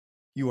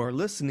You are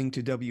listening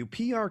to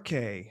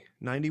WPRK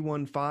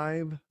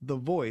 91.5, the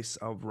voice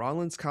of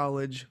Rollins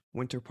College,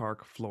 Winter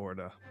Park,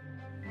 Florida.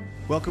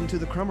 Welcome to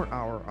the Crummer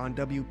Hour on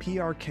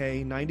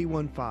WPRK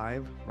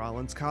 91.5,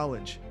 Rollins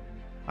College.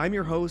 I'm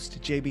your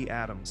host, JB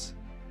Adams.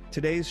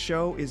 Today's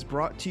show is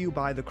brought to you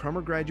by the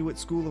Crummer Graduate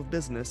School of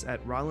Business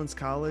at Rollins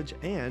College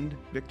and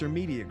Victor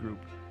Media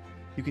Group.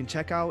 You can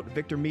check out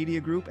Victor Media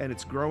Group and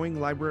its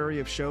growing library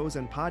of shows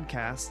and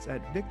podcasts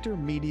at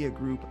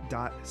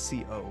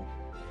victormediagroup.co.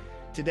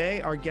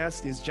 Today, our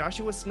guest is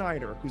Joshua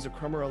Snyder, who's a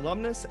Crummer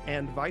alumnus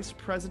and Vice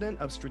President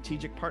of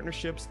Strategic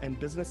Partnerships and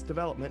Business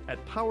Development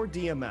at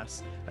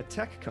PowerDMS, a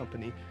tech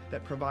company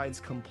that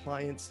provides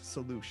compliance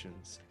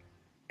solutions.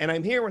 And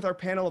I'm here with our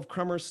panel of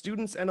Crummer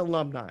students and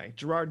alumni: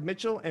 Gerard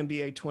Mitchell,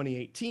 MBA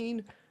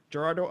 2018,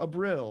 Gerardo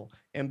Abril,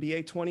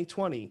 MBA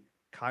 2020,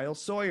 Kyle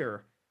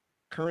Sawyer,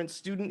 current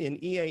student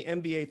in EA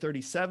MBA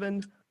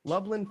 37,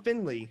 Loveland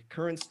Finley,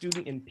 current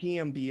student in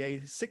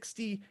PMBA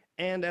 60,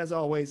 and as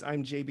always,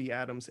 I'm JB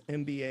Adams,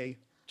 MBA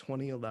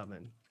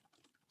 2011.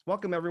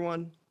 Welcome,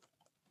 everyone.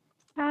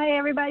 Hi,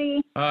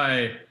 everybody.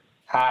 Hi.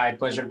 Hi,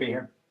 pleasure to be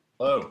here.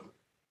 Hello.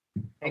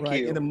 Thank All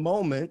right, you. in a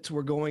moment,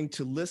 we're going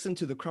to listen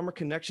to the Crummer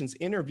Connections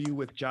interview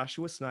with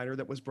Joshua Snyder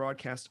that was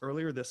broadcast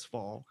earlier this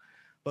fall.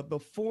 But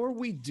before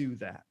we do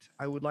that,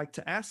 I would like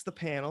to ask the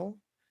panel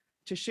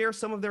to share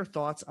some of their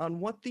thoughts on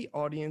what the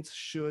audience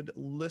should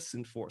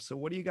listen for. So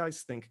what do you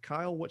guys think?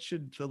 Kyle, what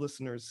should the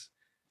listeners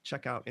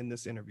check out in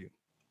this interview?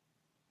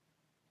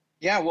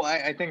 Yeah, well,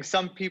 I think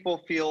some people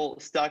feel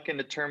stuck in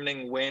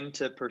determining when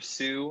to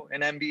pursue an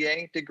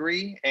MBA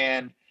degree,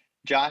 and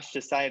Josh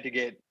decided to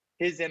get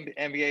his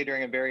MBA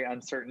during a very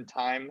uncertain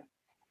time,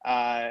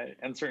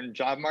 uncertain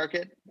job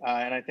market,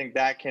 and I think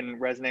that can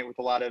resonate with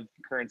a lot of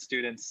current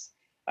students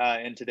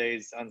in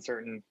today's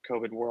uncertain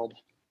COVID world.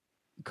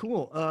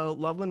 Cool.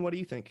 Loveland, what do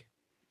you think?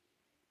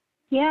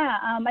 Yeah,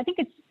 I think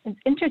it's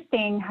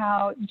interesting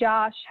how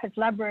Josh has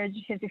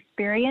leveraged his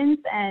experience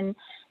and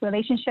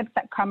relationships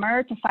at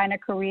Crummer to find a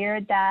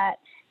career that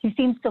he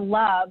seems to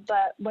love,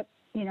 but what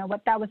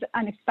that was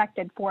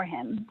unexpected for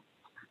him.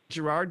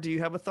 Gerard, do you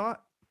have a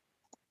thought?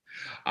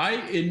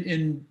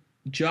 In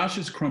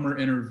Josh's Crummer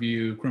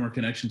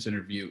Connections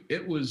interview,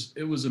 it was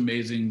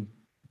amazing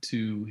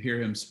to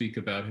hear him speak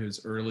about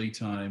his early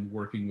time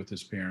working with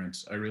his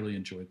parents. I really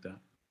enjoyed that.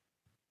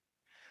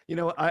 You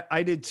know,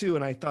 I did too,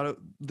 and I thought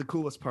the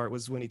coolest part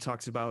was when he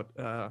talks about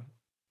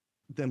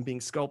them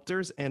being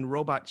sculptors and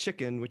Robot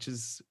Chicken, which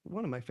is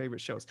one of my favorite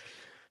shows.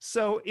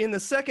 So in the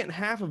second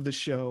half of the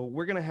show,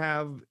 we're going to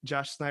have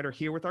Josh Snyder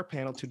here with our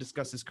panel to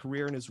discuss his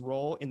career and his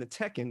role in the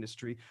tech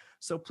industry.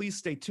 So please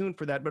stay tuned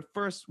for that. But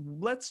first,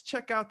 let's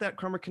check out that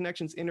Crummer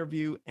Connections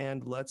interview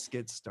and let's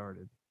get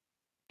started.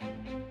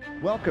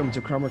 Welcome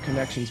to Crummer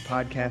Connections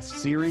podcast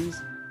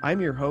series. I'm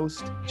your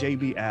host,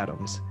 JB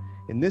Adams.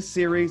 In this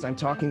series, I'm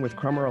talking with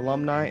Crummer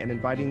alumni and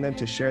inviting them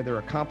to share their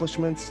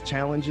accomplishments,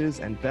 challenges,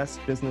 and best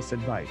business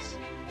advice.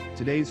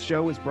 Today's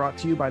show is brought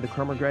to you by the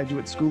Crummer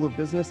Graduate School of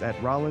Business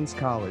at Rollins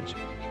College.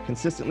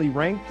 Consistently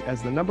ranked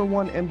as the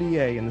 #1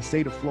 MBA in the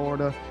state of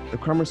Florida, the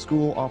Crummer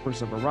School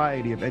offers a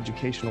variety of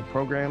educational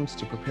programs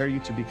to prepare you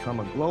to become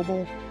a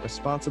global,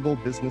 responsible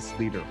business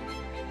leader.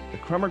 The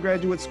Crummer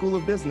Graduate School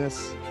of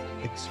Business,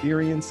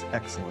 experience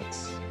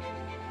excellence.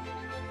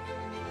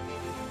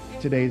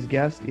 Today's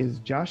guest is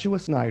Joshua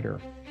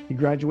Snyder. He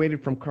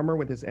graduated from Crummer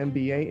with his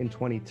MBA in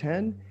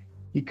 2010.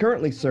 He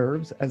currently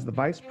serves as the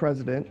Vice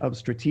President of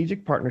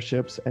Strategic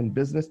Partnerships and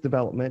Business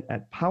Development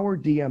at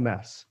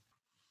PowerDMS,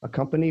 a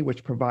company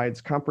which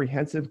provides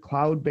comprehensive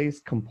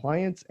cloud-based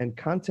compliance and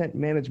content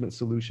management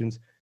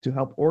solutions to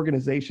help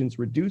organizations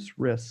reduce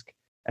risk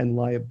and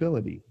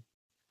liability.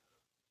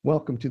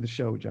 Welcome to the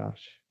show,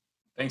 Josh.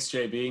 Thanks,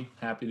 JB.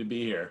 Happy to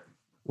be here.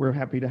 We're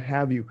happy to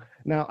have you.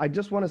 Now, I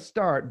just want to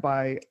start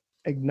by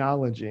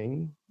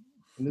acknowledging,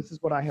 and this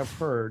is what I have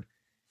heard,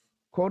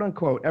 quote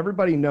unquote,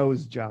 everybody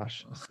knows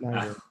Josh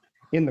Snyder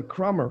in the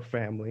Crummer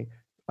family.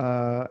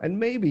 And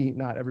maybe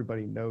not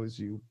everybody knows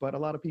you, but a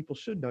lot of people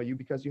should know you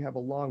because you have a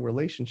long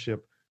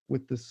relationship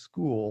with the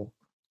school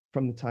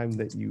from the time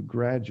that you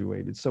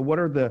graduated. So what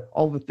are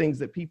all the things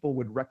that people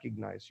would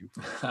recognize you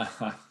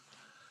for?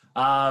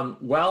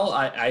 Well,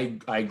 I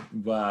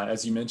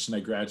as you mentioned, I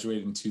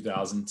graduated in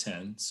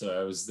 2010. So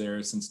I was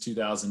there since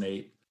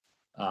 2008.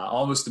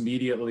 Almost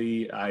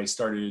immediately, I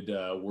started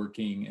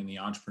working in the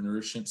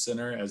Entrepreneurship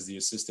Center as the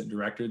assistant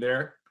director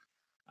there.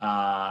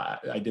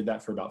 I did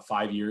that for about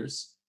 5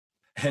 years.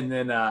 And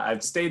then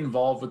I've stayed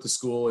involved with the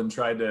school and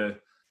tried to,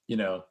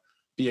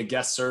 be a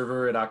guest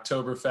server at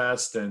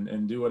Oktoberfest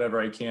and do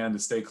whatever I can to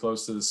stay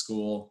close to the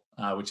school,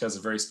 which has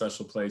a very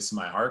special place in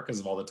my heart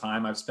because of all the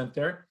time I've spent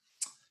there.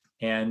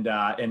 And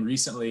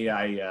recently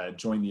I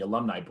joined the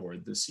alumni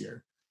board this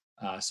year.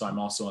 So I'm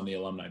also on the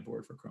alumni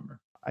board for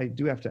Crummer. I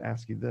do have to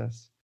ask you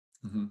this.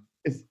 Mm-hmm.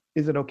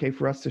 Is it okay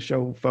for us to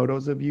show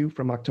photos of you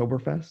from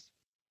Oktoberfest?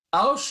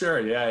 Oh, sure.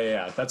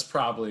 Yeah. That's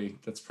probably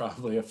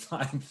a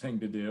fine thing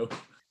to do.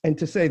 And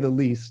to say the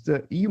least,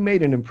 you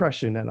made an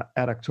impression at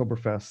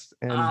Oktoberfest.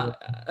 And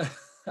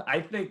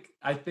I think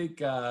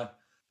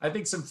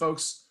some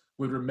folks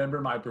would remember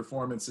my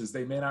performances.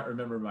 They may not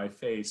remember my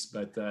face,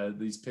 but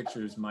these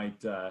pictures might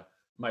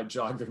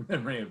jog their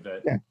memory a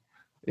bit.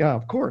 Yeah,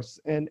 of course.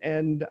 And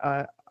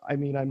I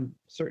mean, I'm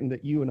certain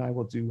that you and I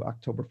will do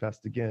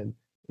Oktoberfest again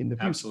in the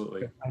future.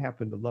 Absolutely. I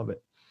happen to love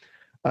it.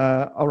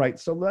 All right,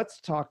 so let's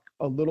talk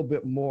a little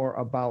bit more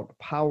about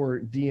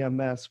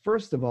PowerDMS.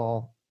 First of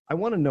all, I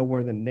want to know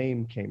where the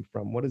name came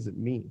from. What does it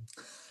mean?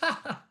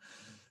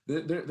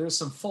 There's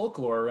some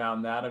folklore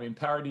around that. I mean,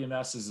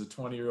 PowerDMS is a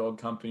 20-year-old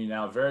company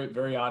now, very,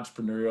 very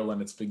entrepreneurial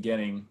in its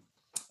beginning.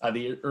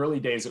 The early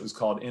days, it was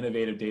called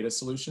Innovative Data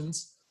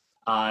Solutions.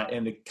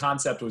 And the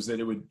concept was that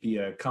it would be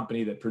a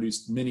company that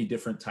produced many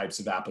different types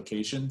of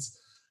applications.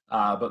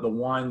 But the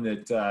one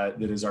that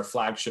is our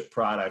flagship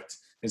product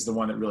is the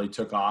one that really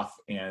took off,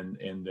 and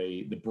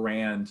the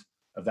brand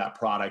of that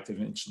product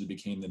eventually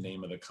became the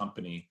name of the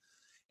company.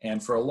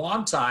 And for a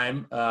long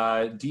time,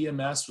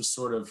 DMS was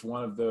sort of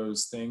one of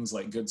those things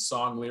like good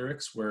song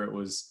lyrics, where it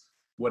was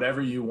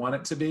whatever you want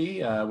it to be,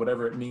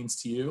 whatever it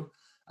means to you.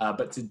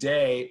 But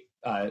today,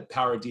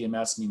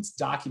 PowerDMS means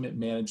Document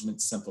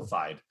Management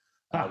Simplified.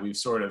 We've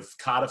sort of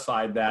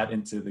codified that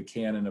into the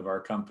canon of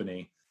our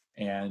company,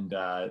 and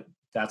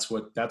that's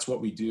what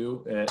we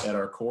do at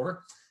our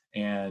core,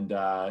 and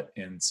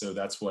so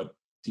that's what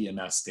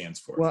DMS stands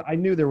for. Well, I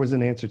knew there was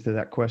an answer to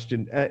that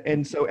question.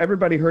 And so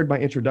everybody heard my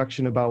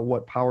introduction about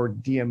what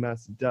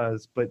PowerDMS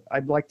does, but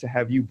I'd like to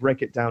have you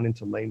break it down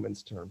into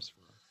layman's terms.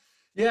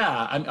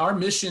 Yeah, and our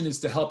mission is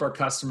to help our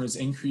customers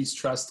increase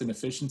trust and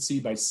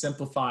efficiency by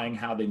simplifying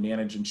how they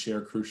manage and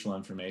share crucial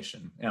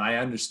information. And I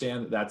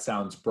understand that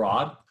sounds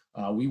broad.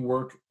 We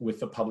work with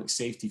the public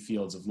safety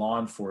fields of law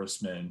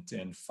enforcement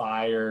and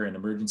fire and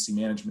emergency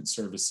management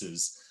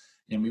services.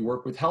 And we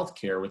work with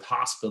healthcare, with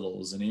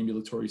hospitals and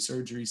ambulatory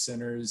surgery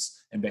centers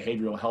and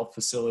behavioral health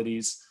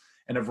facilities,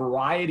 and a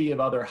variety of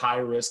other high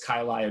risk,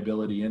 high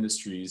liability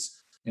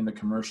industries in the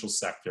commercial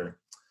sector.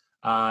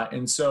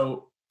 And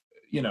so,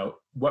 you know,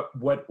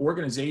 what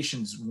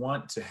organizations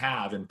want to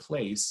have in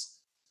place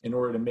in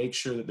order to make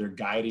sure that they're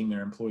guiding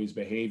their employees'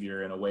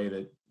 behavior in a way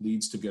that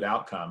leads to good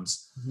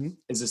outcomes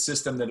is a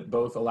system that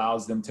both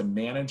allows them to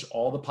manage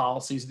all the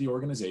policies of the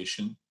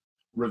organization,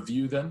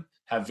 review them,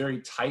 have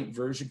very tight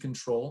version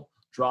control,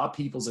 draw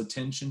people's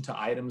attention to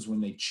items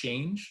when they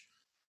change,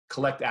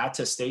 collect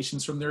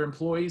attestations from their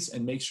employees,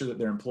 and make sure that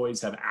their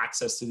employees have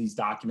access to these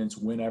documents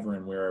whenever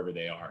and wherever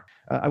they are.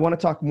 I want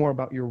to talk more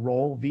about your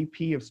role,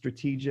 VP of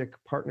Strategic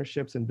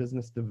Partnerships and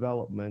Business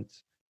Development.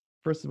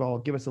 First of all,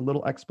 give us a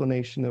little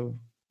explanation of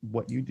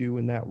what you do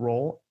in that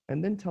role,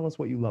 and then tell us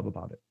what you love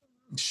about it.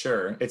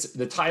 Sure.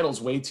 The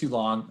title's way too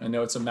long. I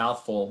know it's a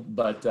mouthful,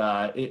 but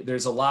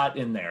there's a lot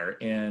in there.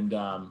 And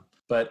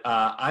but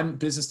I'm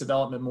business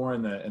development more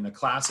in the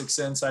classic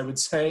sense, I would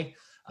say,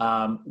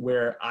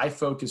 where I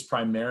focus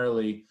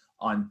primarily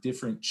on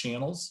different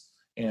channels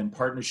and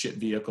partnership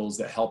vehicles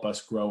that help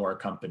us grow our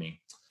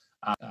company.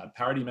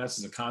 PowerDMS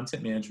is a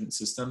content management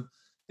system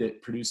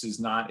that produces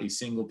not a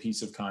single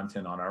piece of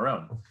content on our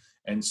own.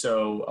 And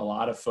so a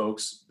lot of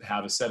folks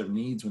have a set of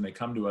needs when they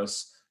come to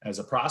us as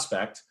a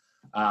prospect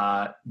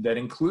that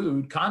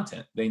include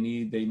content. They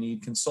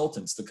need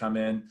consultants to come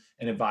in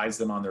and advise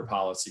them on their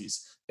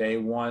policies. They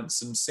want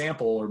some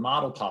sample or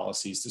model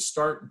policies to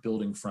start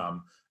building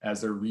from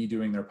as they're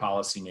redoing their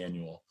policy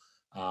manual.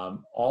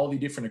 All the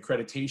different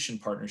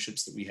accreditation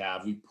partnerships that we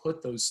have, we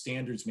put those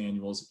standards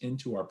manuals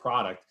into our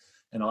product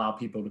and allow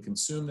people to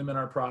consume them in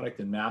our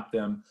product and map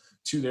them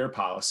to their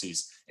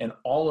policies. And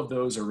all of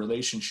those are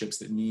relationships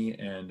that me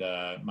and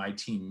my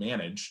team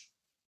manage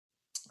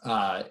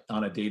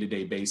on a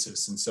day-to-day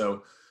basis. And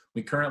so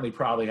we currently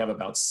probably have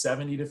about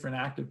 70 different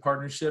active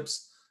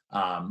partnerships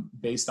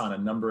based on a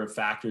number of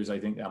factors. I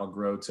think that'll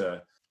grow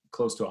to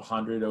close to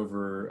 100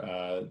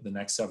 over the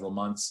next several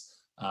months.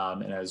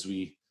 And as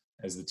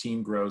the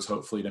team grows,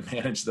 hopefully to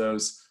manage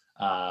those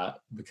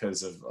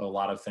because of a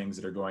lot of things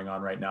that are going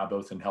on right now,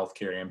 both in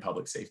healthcare and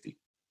public safety.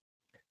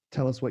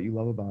 Tell us what you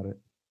love about it.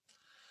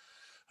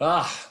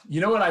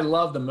 You know what I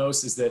love the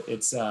most is that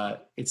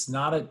it's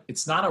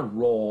not a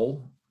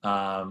role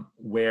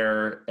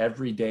where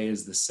every day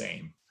is the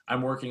same.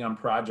 I'm working on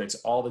projects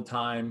all the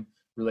time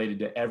related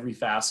to every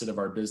facet of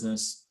our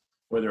business,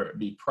 whether it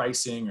be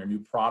pricing or new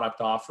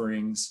product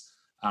offerings,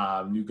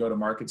 new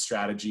go-to-market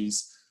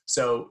strategies.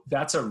 So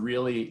that's a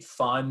really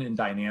fun and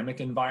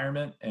dynamic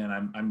environment. And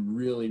I'm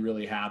really,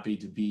 really happy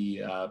to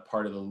be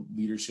part of the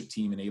leadership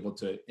team and able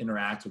to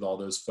interact with all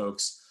those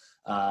folks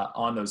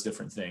on those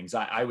different things.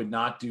 I would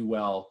not do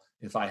well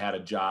if I had a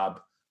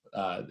job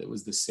that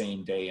was the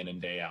same day in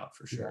and day out,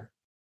 for sure.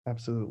 Yeah,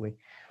 absolutely.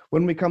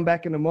 When we come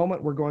back in a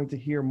moment, we're going to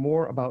hear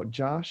more about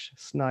Josh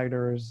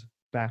Snyder's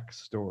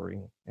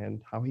backstory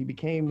and how he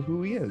became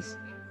who he is.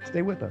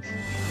 Stay with us.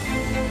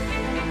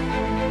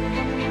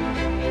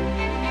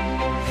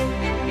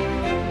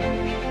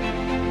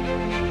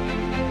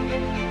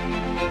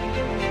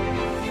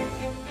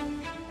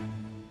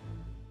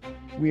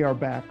 We are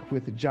back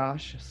with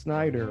Josh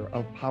Snyder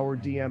of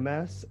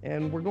PowerDMS,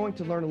 and we're going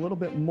to learn a little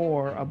bit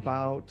more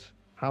about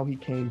how he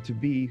came to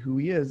be who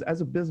he is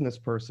as a business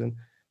person.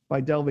 by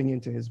delving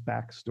into his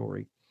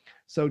backstory.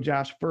 So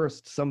Josh,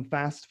 first, some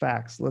fast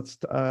facts. Let's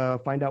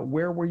find out,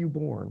 where were you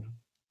born?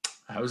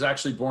 I was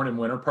actually born in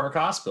Winter Park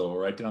Hospital,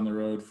 right down the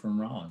road from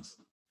Rollins.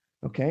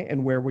 Okay,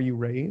 and where were you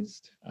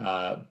raised?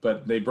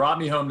 But they brought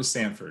me home to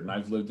Sanford, and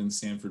I've lived in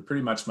Sanford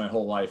pretty much my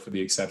whole life, with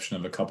the exception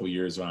of a couple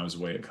years when I was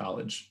away at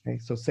college. Okay,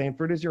 so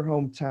Sanford is your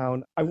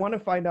hometown. I want to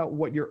find out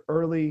what your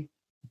early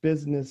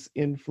business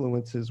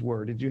influences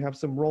were. Did you have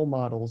some role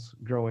models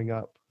growing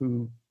up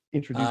who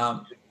introduced you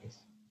to business?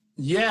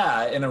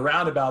 Yeah, in a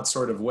roundabout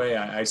sort of way,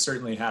 I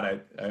certainly had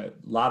a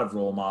lot of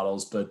role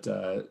models, but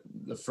the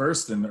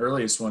first and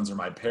earliest ones are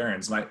my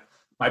parents.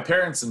 My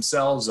parents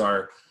themselves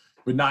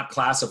would not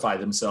classify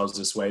themselves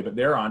this way, but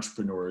they're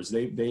entrepreneurs.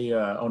 They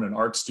own an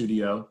art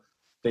studio.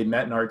 They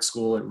met in art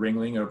school at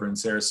Ringling over in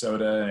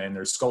Sarasota, and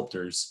they're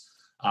sculptors.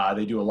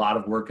 They do a lot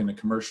of work in the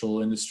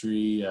commercial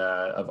industry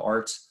of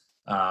art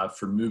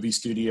for movie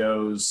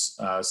studios,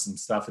 some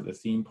stuff at the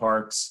theme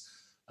parks.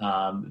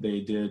 They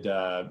did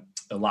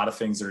a lot of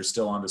things that are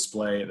still on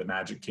display at the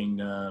Magic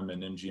Kingdom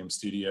and MGM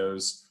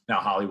Studios, now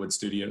Hollywood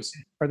Studios.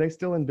 Are they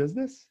still in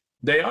business?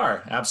 They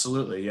are,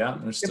 absolutely, yeah.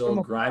 They're still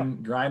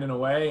grinding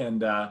away,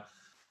 and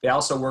they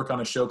also work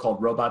on a show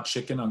called Robot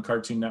Chicken on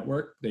Cartoon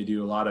Network. They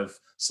do a lot of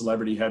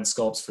celebrity head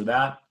sculpts for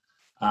that.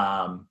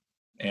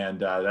 And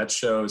that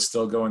show is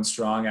still going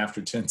strong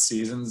after 10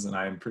 seasons, and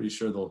I'm pretty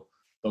sure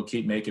they'll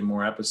keep making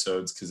more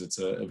episodes because it's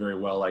a very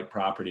well-liked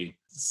property.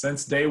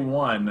 Since day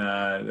one,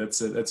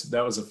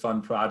 that was a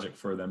fun project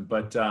for them.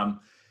 But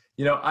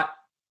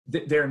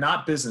they're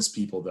not business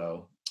people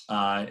though,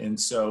 and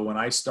so when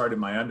I started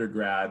my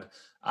undergrad,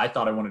 I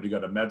thought I wanted to go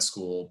to med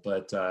school,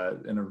 but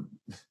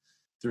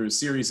through a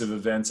series of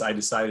events, I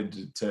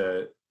decided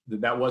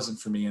that wasn't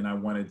for me, and I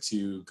wanted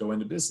to go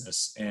into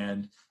business.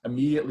 And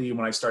immediately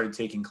when I started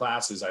taking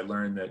classes, I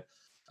learned that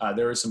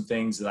there were some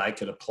things that I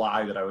could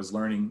apply that I was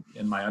learning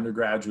in my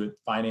undergraduate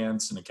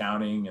finance and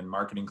accounting and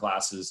marketing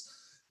classes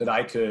that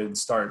I could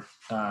start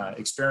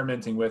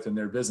experimenting with in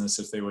their business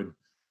if they would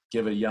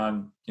give a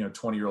young,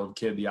 20-year-old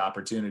kid the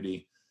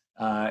opportunity.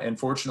 And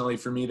fortunately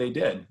for me, they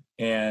did.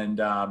 And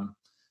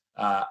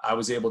I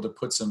was able to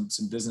put some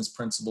business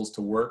principles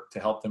to work to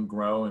help them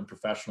grow and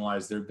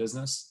professionalize their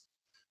business.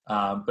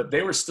 But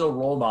they were still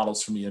role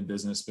models for me in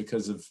business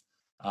because of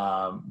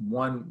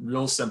one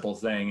real simple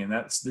thing, and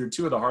they're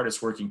two of the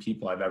hardest working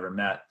people I've ever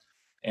met.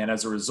 And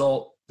as a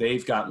result,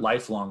 they've got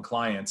lifelong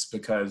clients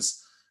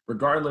because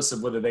regardless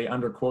of whether they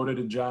underquoted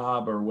a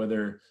job or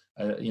whether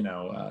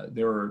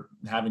they were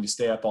having to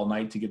stay up all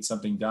night to get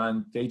something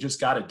done, they just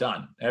got it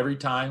done every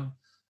time.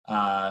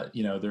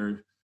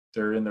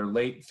 They're in their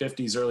late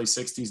 50s, early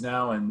 60s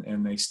now,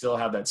 and they still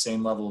have that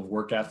same level of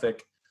work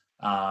ethic,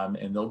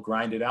 and they'll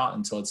grind it out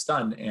until it's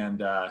done.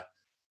 And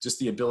just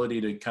the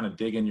ability to kind of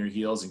dig in your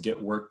heels and get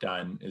work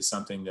done is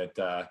something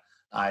that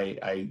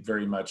I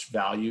very much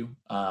value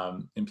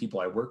in people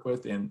I work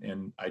with,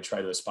 and I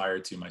try to aspire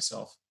to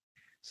myself.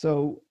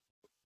 So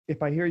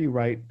if I hear you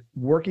right,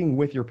 working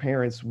with your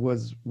parents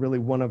was really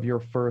one of your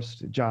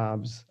first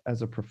jobs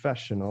as a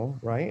professional,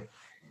 right?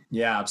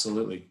 Yeah,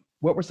 absolutely.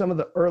 What were some of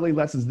the early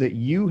lessons that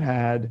you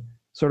had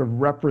sort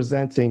of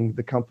representing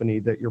the company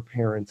that your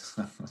parents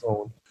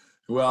owned?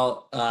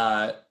 Well,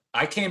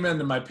 I came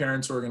into my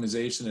parents'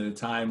 organization at a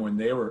time when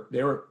they had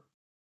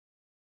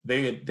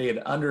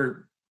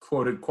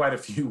underquoted quite a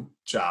few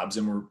jobs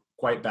and were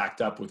quite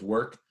backed up with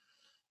work,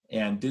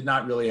 and did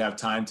not really have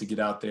time to get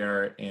out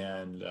there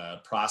and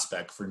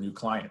prospect for new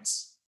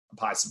clients,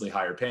 possibly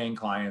higher paying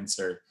clients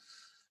or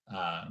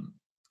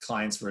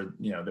clients for,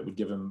 that would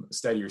give them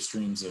steadier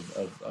streams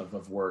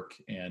of work.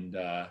 And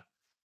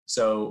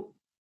so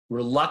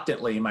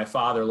reluctantly, my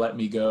father let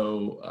me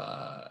go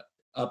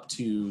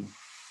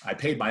I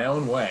paid my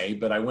own way,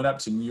 but I went up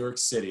to New York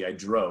City. I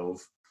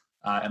drove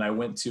and I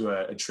went to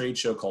a trade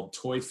show called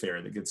Toy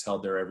Fair that gets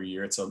held there every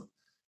year. It's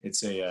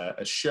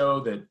a show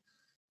that,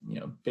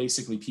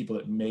 basically people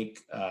that make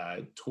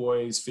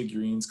toys,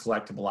 figurines,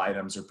 collectible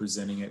items are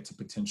presenting it to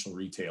potential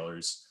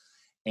retailers.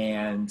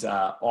 And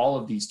all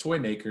of these toy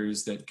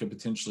makers that could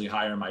potentially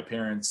hire my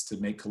parents to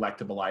make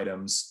collectible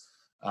items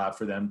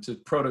for them, to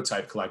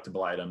prototype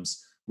collectible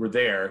items, were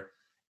there.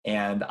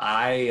 And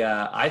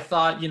I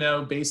thought,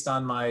 based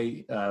on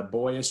my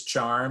boyish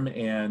charm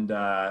and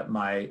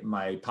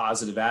my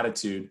positive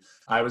attitude,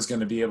 I was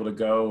going to be able to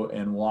go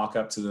and walk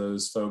up to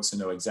those folks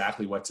and know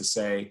exactly what to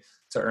say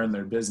to earn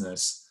their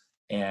business.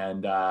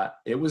 And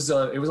it was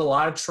a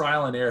lot of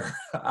trial and error.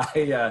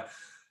 I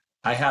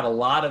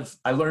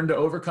learned to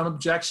overcome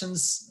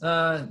objections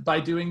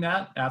by doing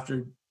that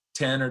after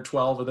 10 or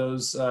 12 of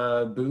those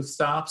booth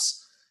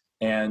stops.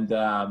 And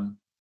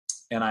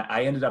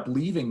I ended up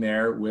leaving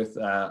there with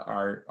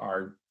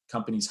our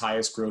company's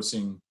highest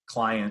grossing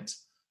client,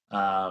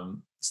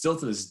 still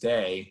to this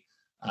day,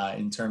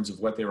 in terms of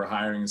what they were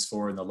hiring us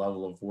for and the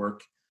level of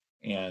work.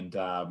 And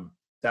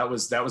that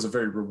was a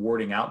very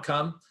rewarding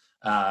outcome.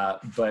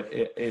 But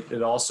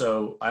I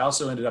also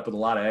ended up with a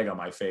lot of egg on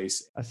my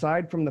face.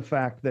 Aside from the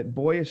fact that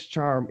boyish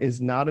charm is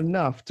not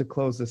enough to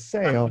close a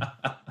sale,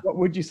 what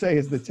would you say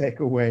is the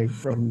takeaway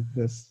from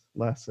this?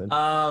 lesson?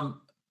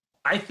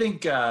 I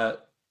think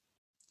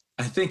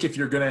if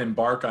you're going to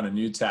embark on a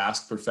new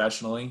task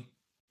professionally,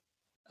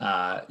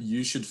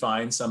 you should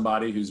find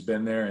somebody who's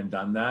been there and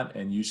done that,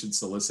 and you should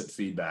solicit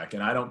feedback.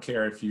 And I don't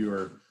care if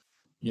you're,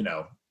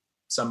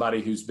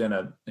 somebody who's been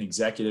an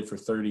executive for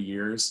 30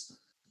 years,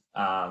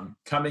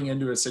 coming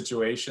into a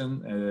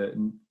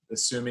situation,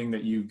 assuming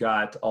that you've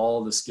got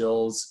all the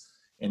skills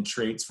and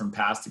traits from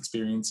past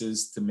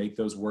experiences to make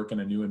those work in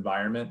a new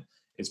environment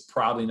is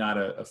probably not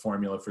a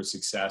formula for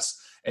success.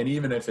 And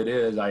even if it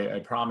is, I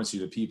promise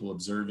you the people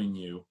observing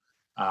you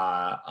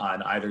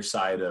on either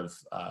side of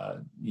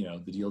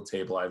the deal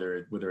table,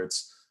 whether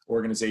it's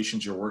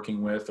organizations you're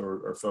working with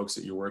or folks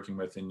that you're working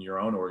with in your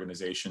own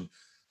organization,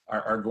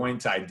 are going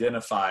to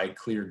identify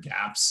clear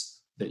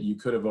gaps that you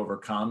could have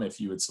overcome if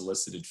you had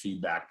solicited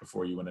feedback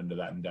before you went into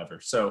that endeavor.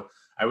 So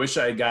I wish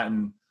I had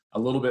gotten a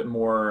little bit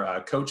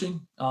more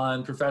coaching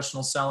on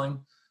professional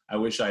selling. I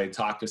wish I had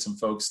talked to some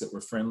folks that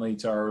were friendly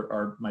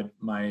to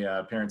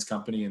my parents'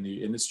 company in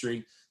the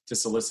industry to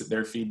solicit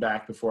their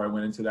feedback before I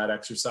went into that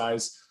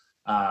exercise.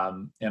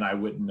 And I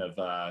wouldn't have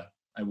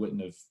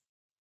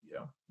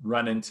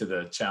run into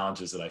the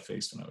challenges that I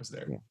faced when I was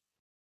there.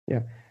 Yeah.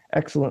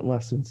 Excellent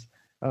lessons.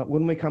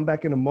 When we come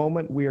back in a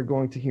moment, we are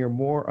going to hear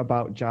more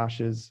about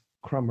Josh's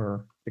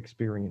Crummer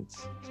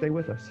experience. Stay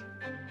with us.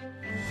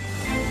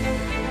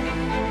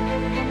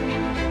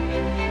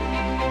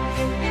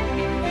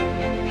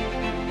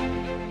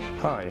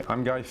 Hi,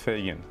 I'm Guy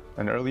Fagan,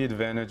 an Early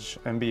Advantage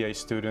MBA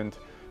student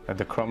at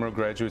the Crummer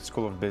Graduate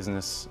School of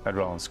Business at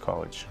Rollins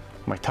College.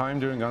 My time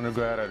during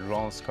undergrad at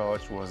Rollins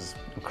College was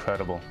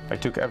incredible. I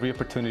took every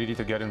opportunity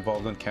to get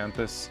involved on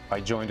campus. I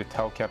joined the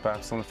Tau Kappa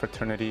Epsilon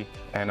fraternity,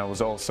 and I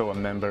was also a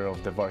member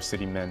of the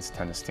varsity men's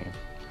tennis team.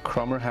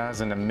 Crummer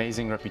has an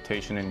amazing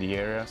reputation in the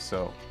area,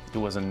 so it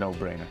was a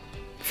no-brainer.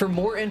 For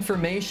more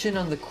information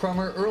on the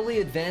Crummer Early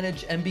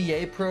Advantage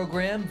MBA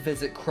program,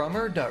 visit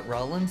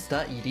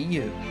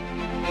crummer.rollins.edu.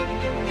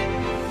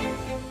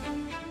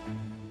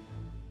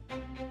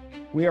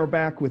 We are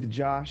back with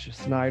Josh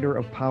Snyder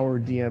of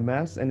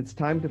PowerDMS, and it's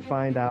time to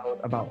find out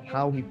about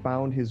how he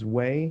found his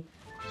way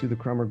to the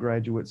Crummer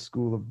Graduate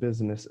School of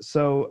Business.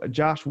 So,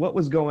 Josh, what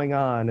was going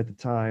on at the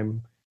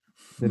time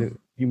that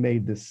you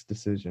made this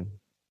decision?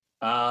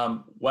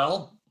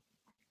 Well,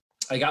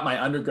 I got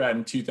my undergrad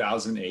in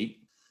 2008,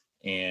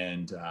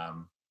 and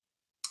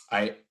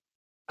I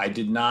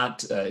did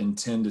not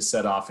intend to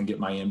set off and get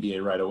my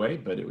MBA right away,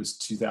 but it was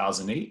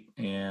 2008,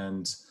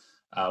 and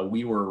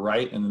we were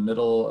right in the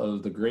middle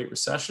of the Great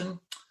Recession,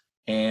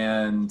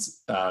 and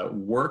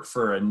work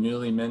for a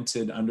newly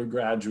minted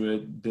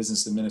undergraduate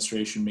business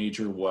administration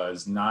major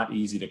was not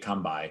easy to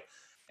come by.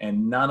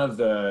 And none of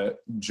the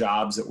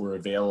jobs that were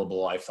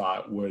available, I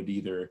thought, would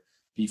either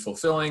be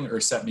fulfilling or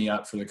set me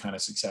up for the kind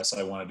of success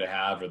I wanted to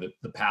have or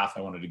the path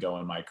I wanted to go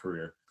in my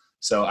career.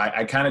 So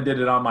I kind of did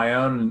it on my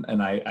own,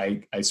 and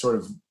I sort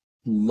of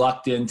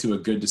lucked into a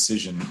good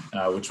decision,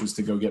 which was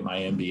to go get my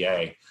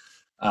MBA.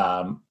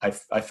 I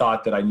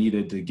thought that I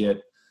needed to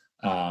get,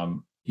 I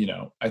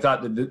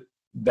thought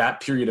that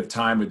period of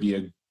time would be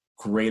a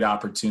great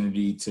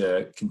opportunity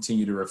to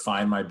continue to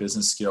refine my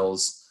business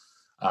skills,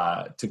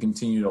 to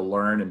continue to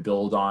learn and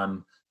build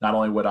on not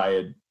only what I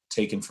had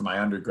taken from my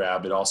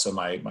undergrad, but also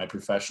my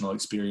professional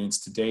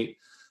experience to date,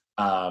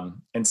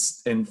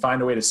 and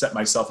find a way to set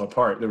myself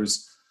apart. There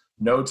was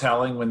no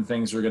telling when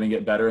things were going to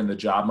get better in the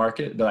job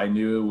market, but I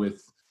knew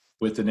with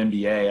an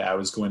MBA, I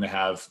was going to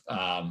have,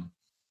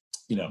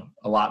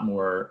 a lot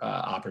more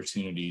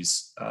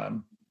opportunities,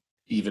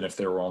 even if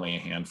there were only a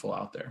handful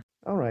out there.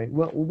 All right.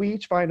 Well, we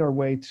each find our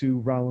way to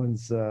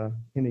Rollins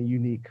in a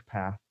unique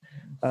path.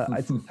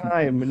 It's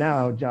time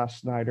now,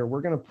 Josh Snyder.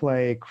 We're going to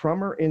play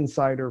Crummer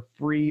Insider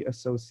Free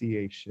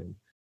Association.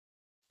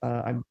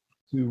 I'm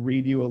to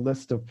read you a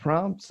list of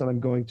prompts, and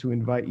I'm going to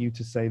invite you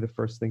to say the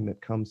first thing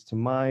that comes to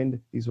mind.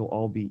 These will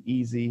all be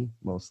easy,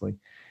 mostly.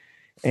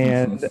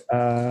 And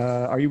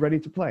are you ready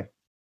to play?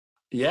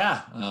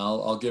 Yeah,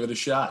 I'll give it a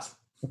shot.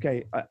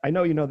 Okay, I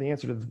know you know the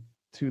answer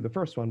to the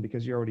first one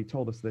because you already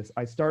told us this.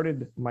 I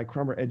started my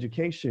Crummer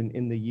education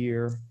in the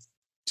year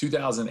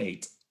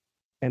 2008.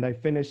 And I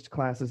finished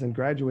classes and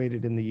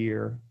graduated in the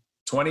year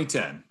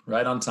 2010,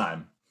 right on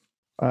time.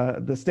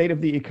 The state of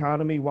the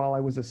economy while I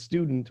was a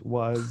student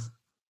was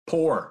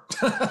poor.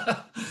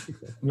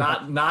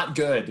 not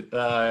good.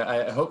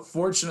 I hope,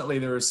 fortunately,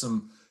 there was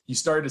you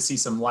started to see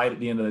some light at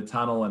the end of the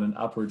tunnel and an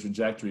upward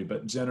trajectory,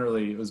 but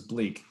generally it was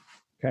bleak.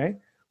 Okay.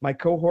 My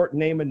cohort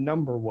name and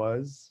number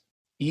was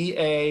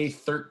EA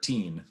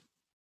 13.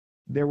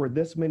 There were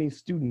this many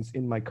students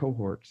in my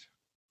cohort.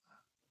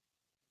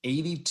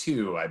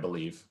 82, I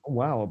believe.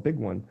 Wow, a big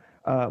one.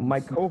 My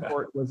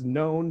cohort was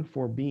known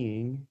for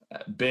being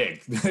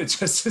big.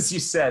 Just as you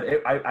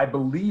said, I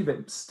believe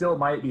it still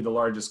might be the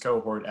largest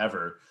cohort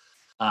ever.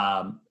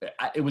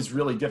 It was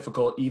really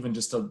difficult even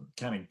just to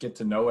kind of get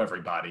to know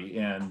everybody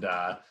and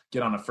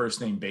get on a first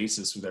name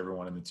basis with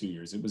everyone in the 2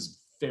 years. It was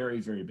very,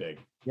 very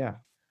big. Yeah.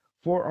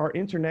 For our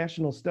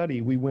international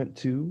study, we went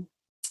to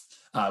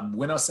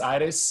Buenos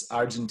Aires,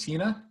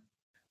 Argentina.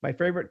 My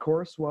favorite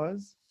course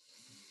was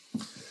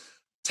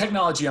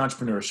Technology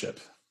entrepreneurship,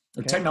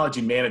 or Okay.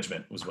 technology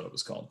management was what it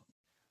was called.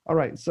 All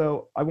right.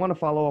 So I want to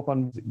follow up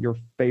on your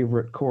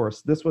favorite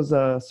course. This was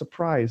a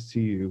surprise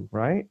to you,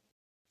 right?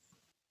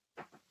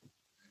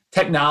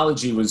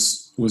 Technology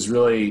is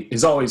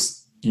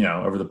always,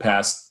 over the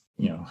past,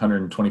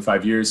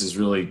 125 years has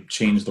really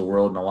changed the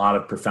world in a lot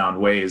of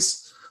profound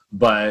ways.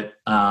 But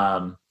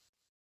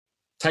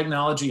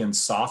technology and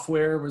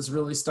software was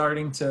really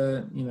starting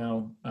to,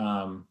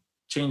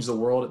 change the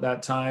world at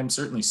that time.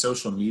 Certainly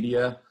social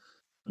media,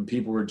 when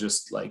people were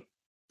just like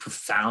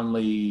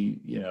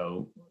profoundly,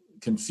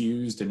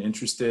 confused and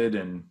interested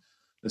in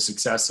the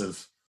success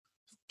of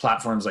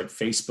platforms like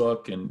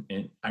Facebook.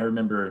 And I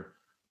remember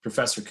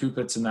Professor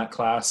Kupitz in that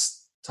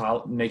class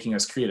making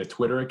us create a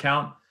Twitter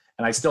account.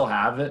 And I still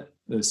have it,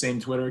 the same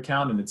Twitter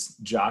account, and it's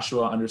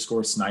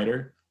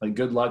Joshua_Snyder. Like,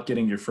 good luck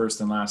getting your first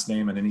and last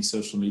name on any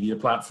social media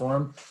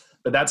platform.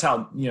 But that's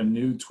how,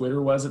 new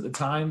Twitter was at the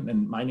time.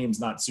 And my name's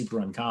not super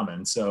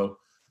uncommon. So,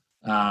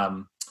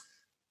 and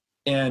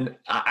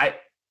I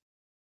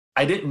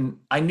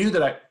knew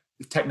that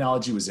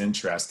technology was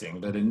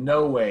interesting, but in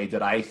no way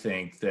did I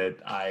think that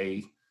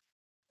I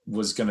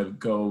was going to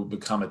go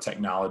become a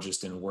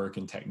technologist and work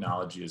in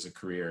technology as a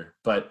career.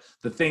 But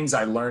the things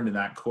I learned in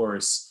that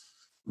course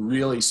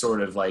really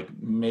sort of like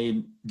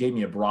gave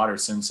me a broader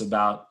sense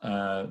about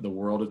the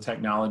world of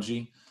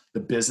technology,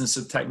 the business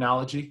of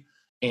technology,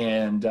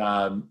 and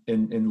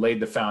laid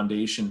the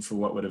foundation for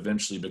what would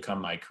eventually become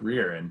my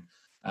career. And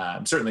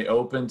I'm certainly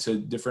open to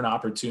different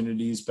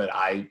opportunities, but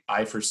I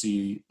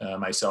foresee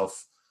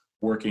myself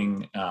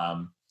working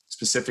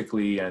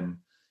specifically in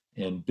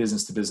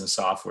business-to-business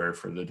software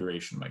for the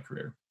duration of my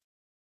career.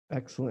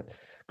 Excellent.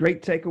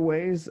 Great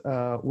takeaways.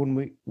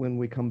 When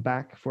we come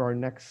back for our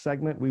next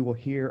segment, we will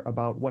hear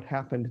about what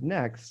happened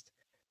next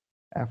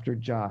after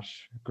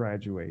Josh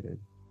graduated.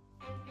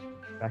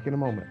 Back in a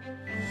moment.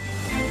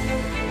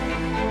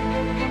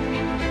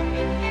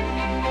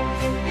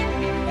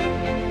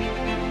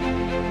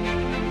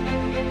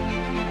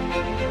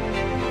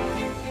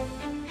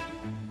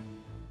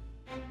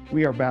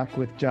 We are back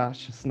with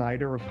Josh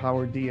Snyder of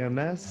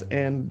PowerDMS,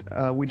 and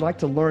we'd like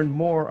to learn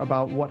more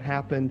about what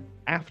happened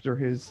after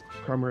his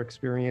Crummer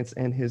experience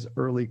and his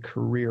early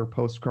career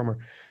post-Crummer.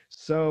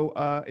 So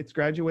it's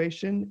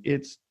graduation,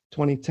 it's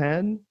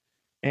 2010,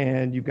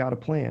 and you've got a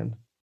plan.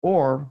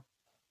 Or,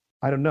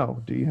 I don't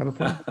know, do you have a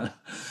plan?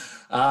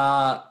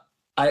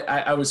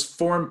 I was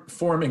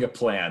forming a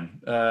plan.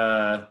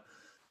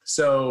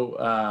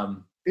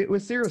 It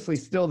was seriously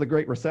still the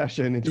Great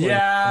Recession.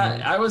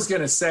 Yeah, I was going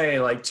to say,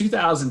 like,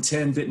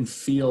 2010 didn't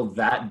feel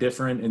that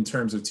different in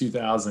terms of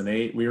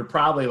 2008. We were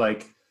probably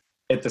like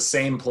at the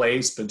same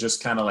place, but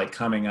just kind of like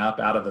coming up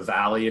out of the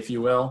valley, if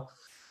you will.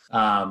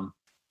 I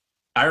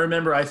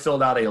remember I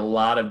filled out a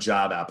lot of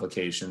job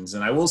applications,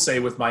 and I will say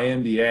with my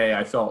MBA,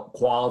 I felt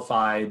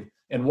qualified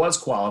and was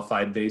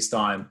qualified based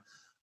on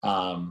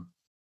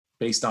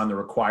the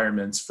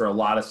requirements for a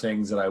lot of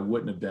things that I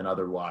wouldn't have been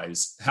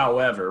otherwise.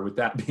 However, with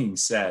that being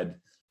said,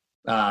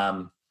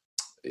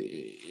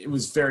 it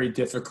was very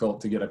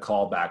difficult to get a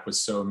call back with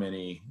so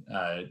many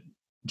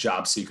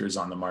job seekers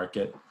on the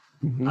market.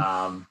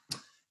 Mm-hmm.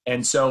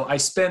 And so I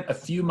spent a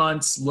few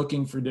months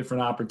looking for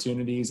different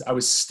opportunities. I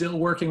was still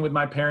working with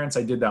my parents.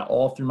 I did that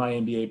all through my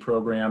MBA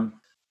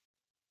program.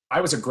 I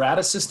was a grad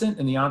assistant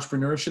in the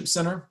Entrepreneurship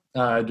Center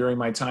during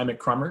my time at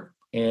Crummer.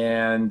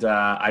 And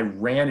I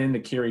ran into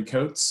Carrie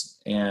Coates,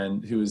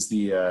 who was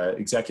the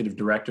executive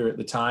director at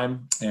the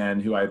time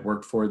and who I had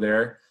worked for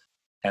there,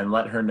 and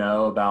let her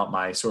know about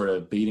my sort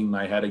of beating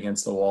my head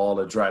against the wall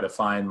to try to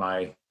find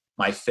my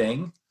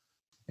thing.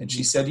 And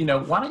she said,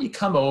 why don't you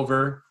come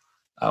over,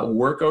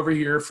 work over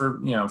here for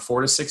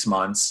 4 to 6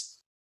 months.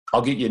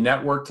 I'll get you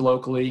networked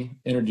locally,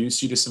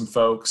 introduce you to some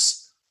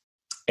folks,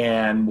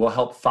 and we'll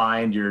help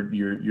find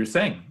your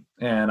thing.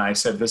 And I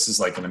said, this is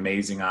like an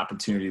amazing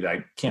opportunity that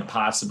I can't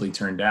possibly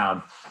turn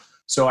down.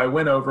 So I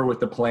went over with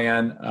the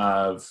plan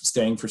of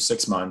staying for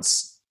 6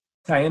 months.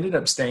 I ended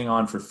up staying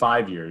on for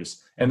 5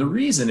 years. And the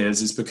reason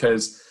is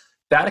because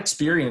that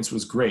experience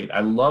was great.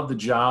 I loved the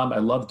job. I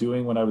loved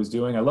doing what I was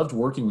doing. I loved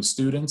working with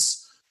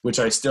students, which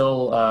I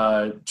still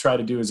try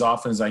to do as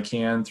often as I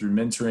can through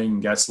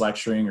mentoring, guest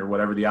lecturing, or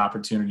whatever the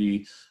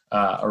opportunity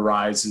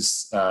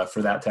arises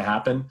for that to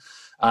happen.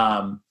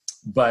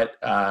 But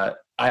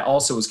I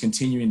also was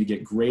continuing to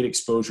get great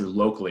exposure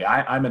locally.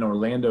 I'm an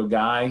Orlando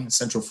guy,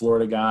 Central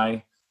Florida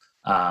guy,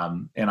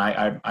 and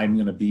I'm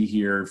going to be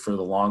here for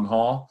the long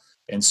haul.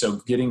 And so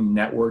getting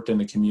networked in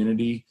the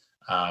community,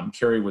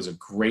 Carrie was a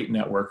great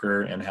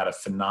networker and had a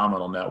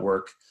phenomenal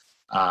network.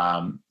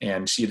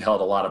 And she had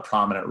held a lot of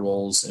prominent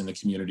roles in the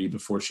community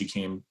before she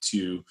came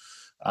to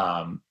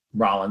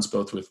Rollins,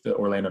 both with the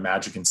Orlando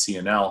Magic and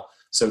CNL.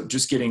 So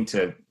just getting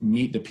to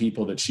meet the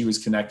people that she was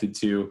connected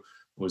to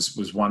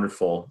was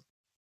wonderful.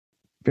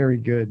 Very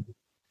good.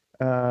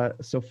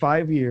 So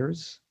 5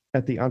 years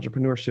at the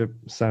Entrepreneurship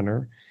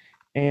Center,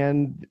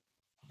 and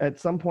at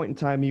some point in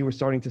time, you were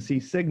starting to see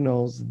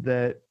signals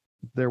that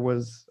there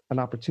was an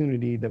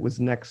opportunity that was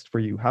next for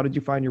you. How did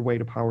you find your way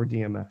to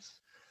PowerDMS?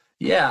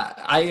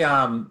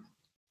 Yeah,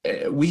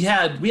 we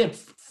had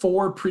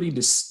 4 pretty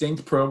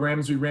distinct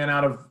programs we ran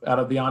out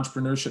of the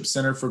Entrepreneurship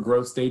Center for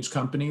growth stage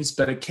companies,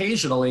 but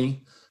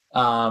occasionally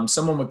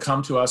someone would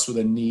come to us with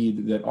a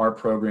need that our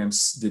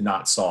programs did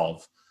not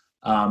solve.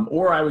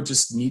 Or I would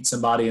just meet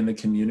somebody in the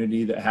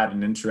community that had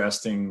an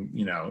interesting,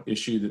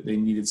 issue that they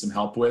needed some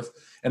help with,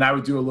 and I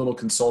would do a little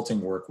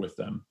consulting work with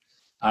them.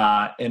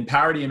 And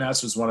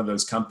PowerDMS was one of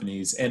those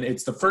companies, and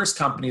it's the first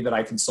company that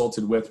I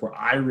consulted with where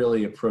I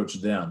really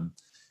approached them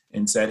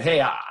and said,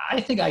 hey,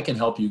 I think I can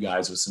help you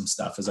guys with some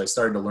stuff, as I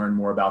started to learn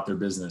more about their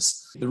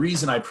business. The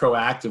reason I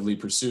proactively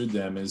pursued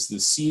them is the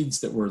seeds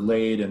that were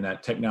laid in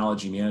that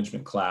technology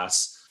management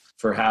class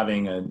for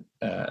having an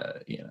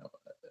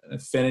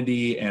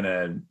affinity and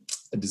a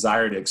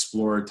desire to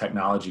explore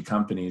technology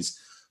companies.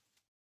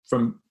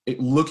 From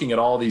looking at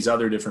all these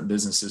other different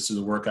businesses through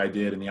the work I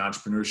did in the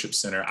Entrepreneurship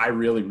Center, I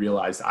really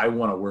realized I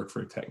want to work for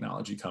a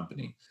technology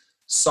company.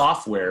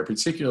 Software,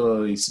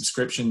 particularly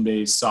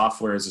subscription-based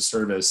software as a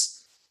service,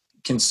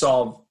 can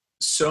solve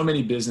so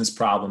many business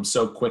problems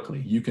so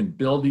quickly. You can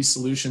build these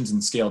solutions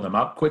and scale them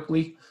up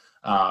quickly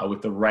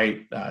with the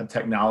right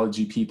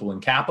technology, people,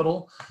 and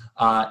capital.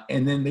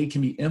 And then they can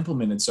be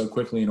implemented so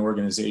quickly in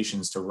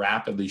organizations to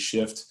rapidly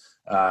shift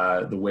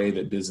the way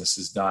that business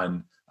is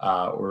done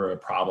or a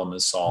problem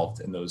is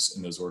solved in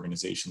those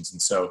organizations.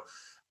 And so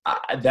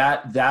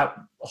that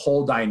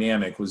whole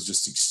dynamic was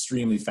just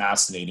extremely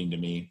fascinating to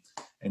me.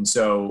 And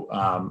so,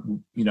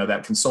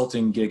 that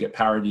consulting gig at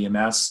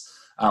PowerDMS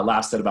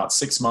lasted about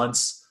 6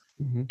 months.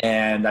 Mm-hmm.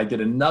 And I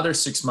did another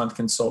 6-month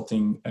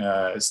consulting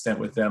stint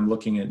with them,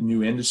 looking at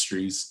new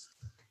industries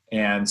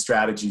and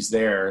strategies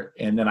there.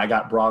 And then I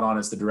got brought on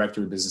as the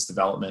director of business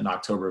development in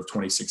October of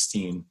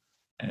 2016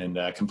 and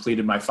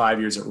completed my 5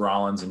 years at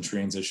Rollins and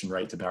transitioned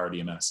right to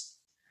PowerDMS.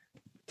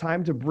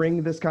 Time to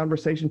bring this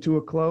conversation to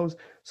a close.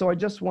 So I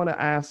just want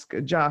to ask,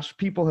 Josh,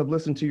 people have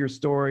listened to your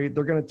story.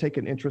 They're going to take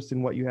an interest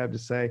in what you have to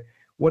say.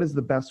 What is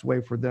the best way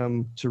for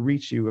them to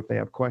reach you if they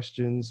have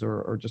questions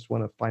or just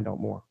want to find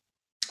out more?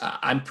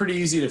 I'm pretty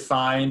easy to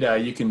find.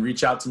 You can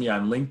reach out to me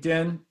on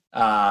LinkedIn.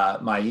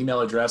 My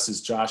email address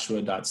is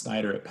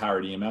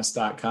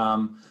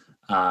joshua.snyder@powerdms.com.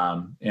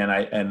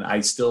 And I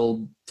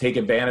still take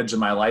advantage of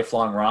my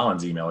lifelong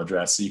Rollins email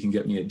address. So you can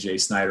get me at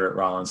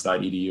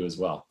jsnyder@rollins.edu as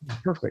well.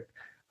 Perfect.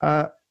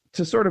 To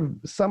sort of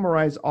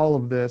summarize all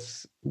of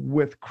this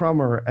with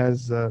Crummer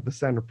as the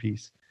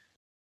centerpiece,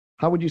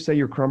 how would you say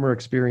your Crummer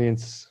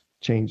experience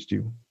changed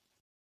you?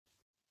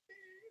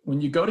 When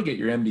you go to get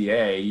your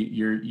MBA,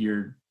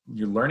 you're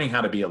learning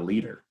how to be a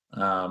leader.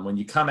 When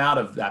you come out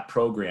of that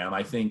program,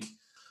 I think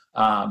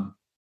all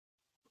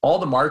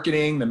the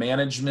marketing, the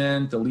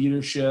management, the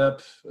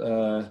leadership,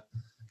 the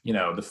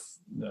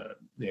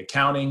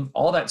accounting,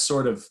 all that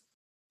sort of,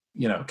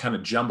 kind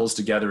of jumbles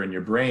together in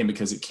your brain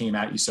because it came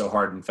at you so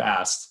hard and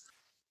fast.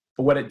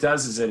 But what it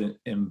does is it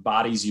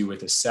embodies you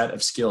with a set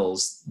of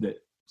skills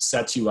that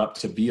sets you up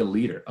to be a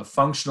leader, a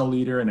functional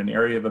leader in an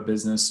area of a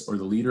business or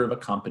the leader of a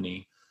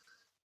company.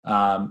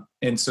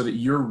 And so that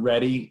you're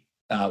ready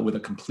with a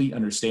complete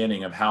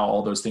understanding of how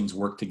all those things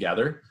work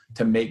together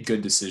to make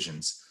good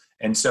decisions.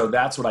 And so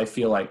that's what I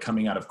feel like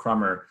coming out of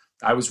Crummer.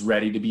 I was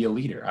ready to be a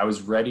leader. I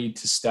was ready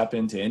to step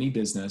into any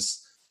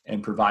business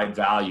and provide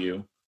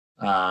value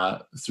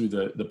through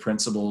the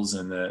principles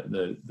and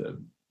the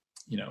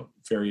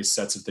various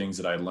sets of things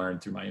that I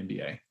learned through my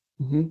MBA.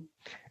 Mm-hmm.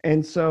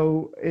 And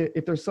so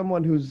if there's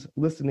someone who's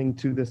listening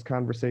to this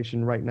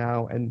conversation right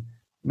now and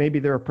maybe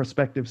they're a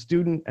prospective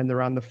student and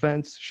they're on the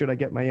fence, should I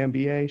get my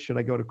MBA? Should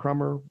I go to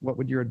Crummer? What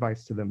would your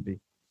advice to them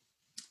be?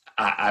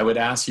 I would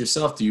ask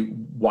yourself,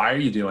 why are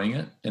you doing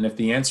it? And if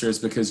the answer is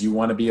because you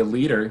want to be a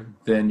leader,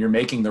 then you're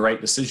making the right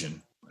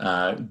decision.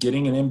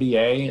 Getting an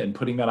MBA and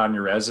putting that on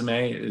your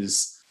resume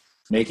is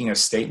making a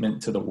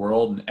statement to the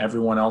world and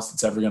everyone else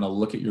that's ever going to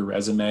look at your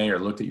resume or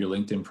look at your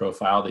LinkedIn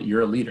profile that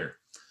you're a leader.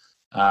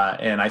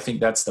 And I think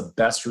that's the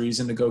best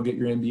reason to go get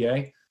your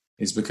MBA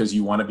is because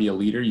you want to be a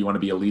leader. You want to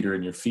be a leader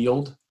in your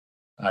field.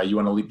 You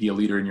want to be a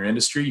leader in your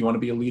industry. You want to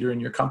be a leader in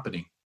your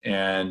company.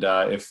 And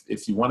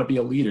if you want to be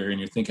a leader and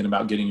you're thinking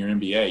about getting your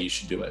MBA, you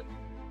should do it.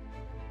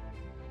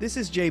 This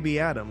is JB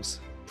Adams.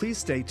 Please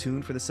stay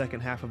tuned for the second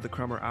half of the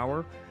Crummer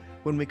Hour.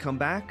 When we come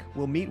back,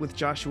 we'll meet with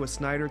Joshua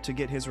Snyder to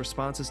get his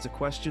responses to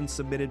questions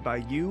submitted by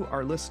you,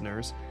 our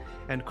listeners,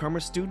 and Crummer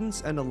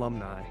students and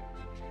alumni.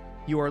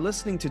 You are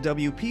listening to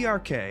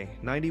WPRK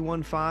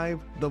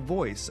 91.5, the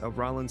voice of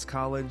Rollins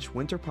College,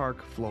 Winter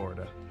Park,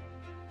 Florida.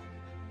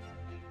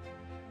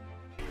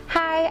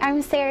 Hi,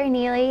 I'm Sarah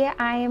Neely.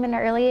 I am an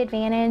Early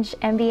Advantage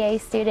MBA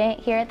student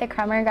here at the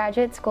Crummer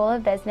Graduate School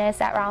of Business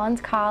at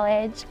Rollins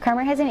College.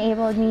 Crummer has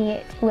enabled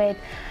me with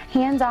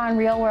hands-on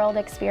real-world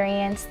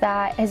experience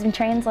that has been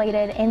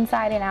translated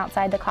inside and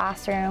outside the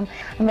classroom.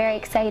 I'm very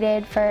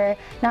excited for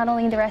not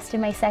only the rest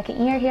of my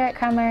second year here at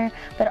Crummer,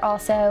 but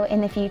also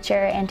in the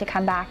future and to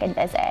come back and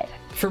visit.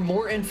 For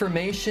more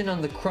information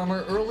on the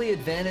Crummer Early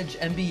Advantage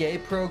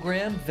MBA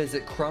program,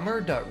 visit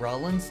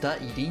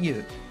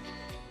crummer.rollins.edu.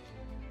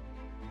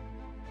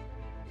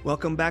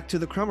 Welcome back to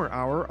the Crummer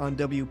Hour on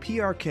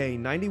WPRK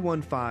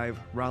 91.5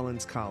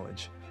 Rollins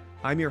College.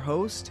 I'm your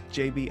host,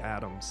 JB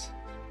Adams.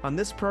 On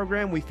this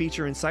program, we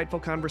feature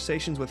insightful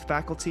conversations with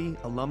faculty,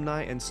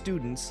 alumni, and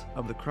students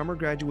of the Crummer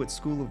Graduate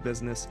School of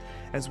Business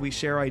as we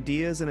share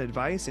ideas and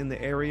advice in the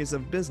areas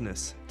of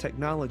business,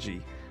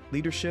 technology,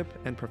 leadership,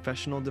 and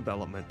professional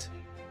development.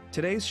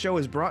 Today's show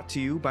is brought to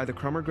you by the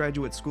Crummer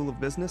Graduate School of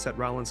Business at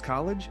Rollins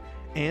College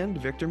and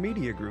Victor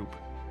Media Group.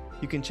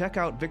 You can check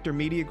out Victor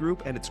Media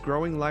Group and its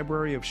growing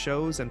library of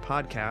shows and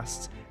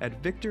podcasts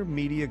at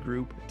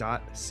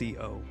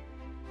victormediagroup.co.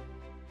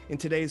 In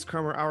today's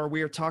Crummer Hour,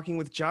 we are talking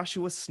with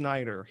Joshua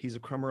Snyder. He's a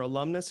Crummer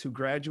alumnus who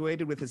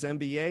graduated with his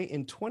MBA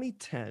in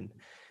 2010,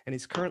 and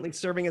he's currently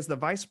serving as the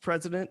Vice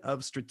President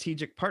of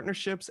Strategic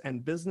Partnerships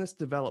and Business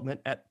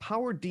Development at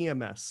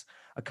PowerDMS,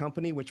 a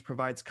company which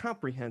provides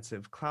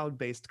comprehensive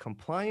cloud-based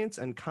compliance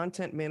and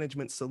content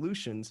management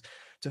solutions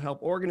to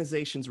help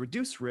organizations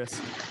reduce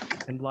risk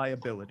and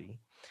liability.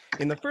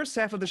 In the first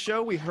half of the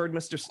show, we heard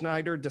Mr.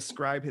 Snyder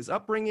describe his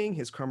upbringing,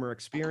 his Crummer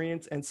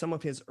experience, and some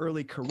of his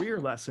early career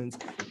lessons.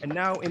 And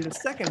now in the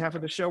second half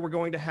of the show, we're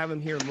going to have him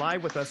here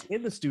live with us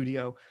in the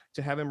studio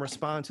to have him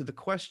respond to the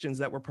questions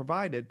that were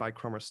provided by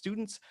Crummer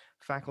students,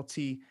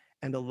 faculty,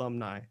 and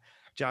alumni.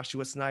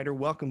 Joshua Snyder,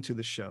 welcome to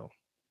the show.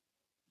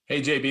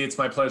 Hey, JB, it's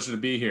my pleasure to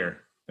be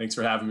here. Thanks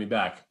for having me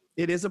back.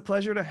 It is a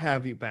pleasure to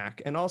have you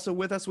back. And also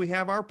with us, we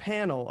have our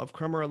panel of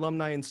Crummer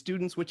alumni and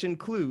students, which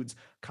includes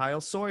Kyle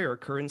Sawyer,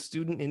 current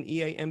student in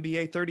EA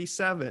MBA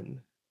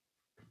 37.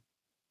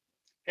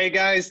 Hey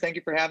guys, thank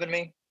you for having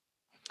me.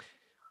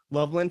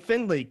 Loveland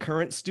Findley,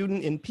 current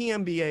student in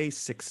PMBA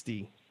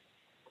 60.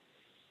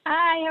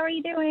 Hi, how are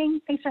you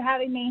doing? Thanks for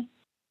having me.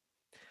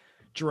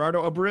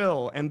 Gerardo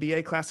Abril,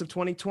 MBA class of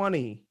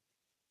 2020.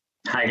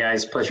 Hi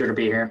guys, pleasure to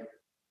be here.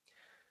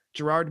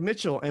 Gerard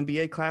Mitchell,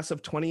 MBA class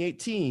of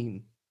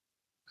 2018.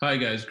 Hi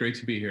guys, great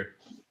to be here.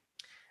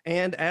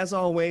 And as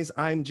always,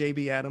 I'm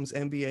JB Adams,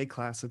 MBA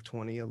class of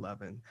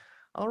 2011.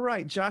 All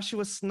right,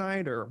 Joshua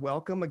Snyder,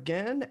 welcome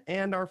again.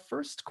 And our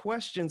first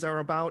questions are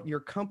about your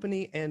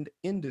company and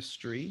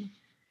industry.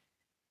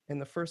 And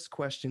the first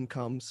question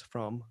comes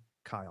from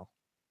Kyle.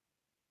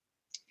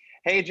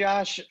 Hey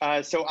Josh,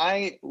 so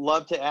I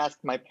love to ask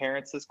my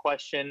parents this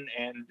question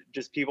and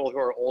just people who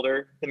are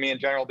older than me in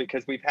general,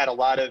 because we've had a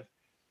lot of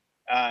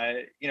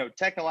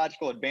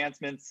technological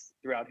advancements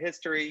throughout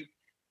history.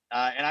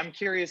 And I'm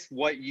curious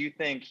what you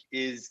think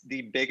is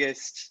the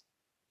biggest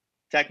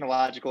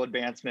technological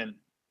advancement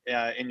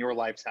in your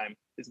lifetime.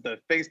 Is it the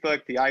Facebook,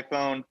 the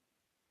iPhone?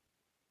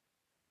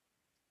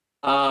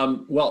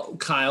 Well,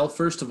 Kyle,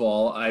 first of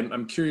all,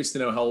 I'm curious to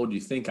know how old you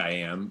think I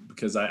am,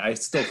 because I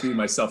still view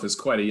myself as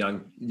quite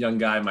a young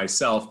guy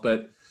myself.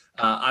 But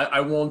I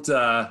won't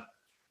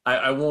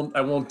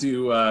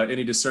do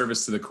any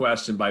disservice to the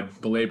question by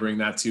belaboring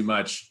that too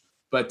much.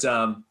 But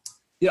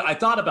I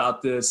thought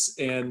about this,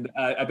 and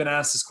I've been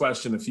asked this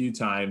question a few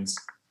times.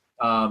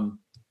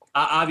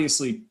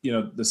 Obviously,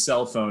 the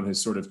cell phone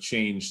has sort of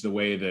changed the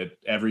way that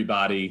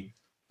everybody,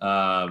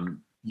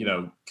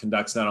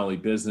 conducts not only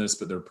business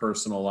but their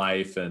personal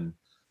life, and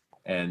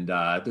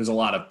there's a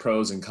lot of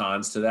pros and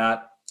cons to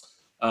that.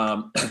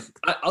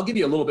 I'll give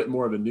you a little bit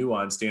more of a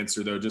nuanced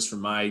answer, though, just from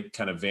my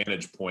kind of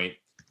vantage point.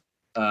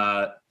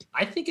 I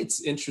think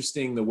it's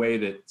interesting the way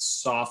that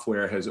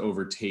software has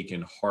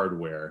overtaken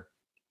hardware.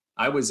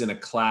 I was in a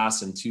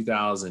class in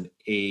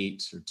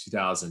 2008 or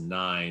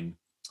 2009,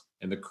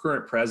 and the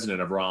current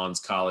president of Rollins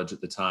College at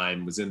the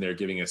time was in there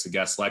giving us a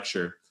guest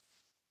lecture.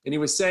 And he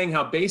was saying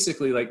how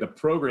basically like the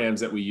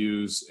programs that we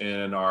use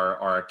in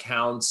our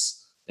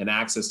accounts and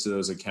access to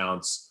those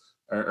accounts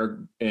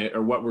are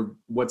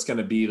what's going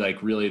to be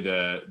like really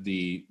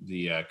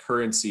the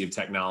currency of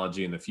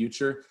technology in the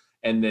future.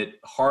 And that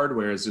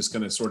hardware is just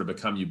going to sort of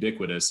become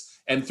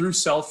ubiquitous. And through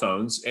cell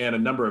phones and a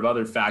number of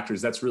other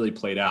factors, that's really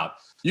played out.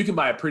 You can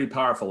buy a pretty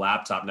powerful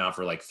laptop now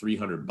for like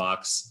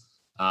 $300.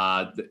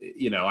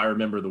 I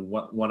remember the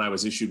one I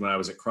was issued when I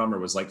was at Crummer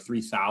was like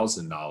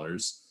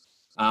 $3,000.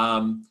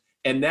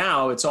 And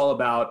now it's all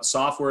about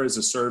software as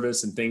a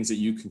service and things that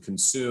you can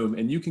consume,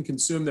 and you can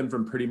consume them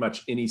from pretty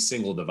much any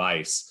single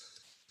device.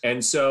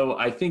 And so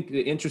I think the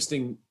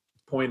interesting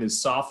point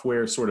is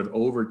software sort of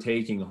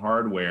overtaking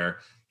hardware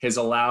has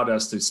allowed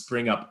us to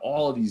spring up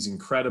all of these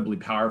incredibly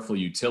powerful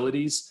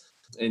utilities.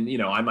 And,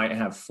 I might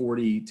have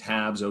 40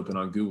 tabs open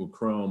on Google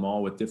Chrome,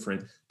 all with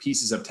different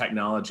pieces of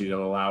technology that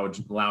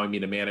allowing me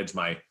to manage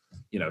my,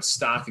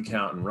 stock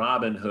account in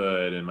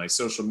Robinhood, and my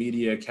social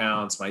media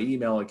accounts, my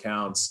email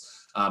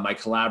accounts, my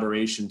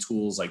collaboration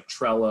tools like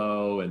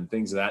Trello and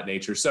things of that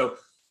nature. So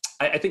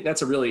I think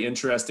that's a really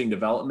interesting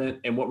development.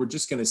 And what we're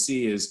just going to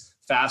see is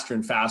faster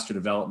and faster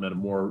development of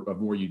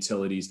more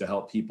utilities to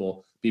help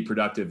people be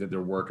productive in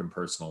their work and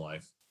personal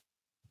life.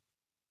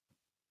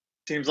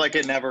 Seems like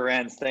it never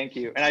ends. Thank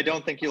you. And I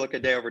don't think you look a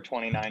day over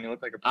 29. You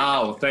look like a...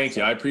 Oh, thank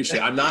you. I appreciate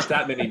it. I'm not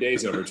that many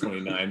days over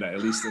 29. At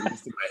least in my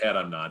head,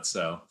 I'm not.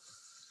 So.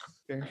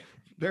 Very,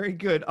 very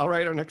good. All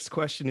right. Our next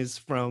question is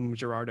from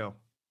Gerardo.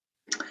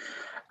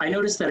 I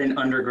noticed that in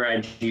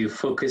undergrad, you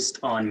focused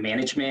on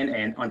management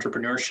and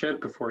entrepreneurship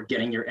before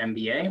getting your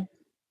MBA.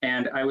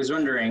 And I was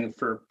wondering,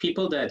 for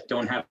people that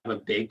don't have a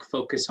big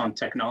focus on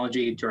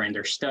technology during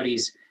their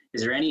studies,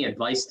 is there any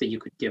advice that you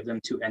could give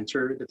them to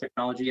enter the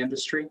technology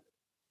industry?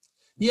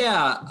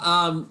 Yeah,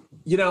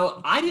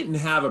 I didn't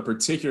have a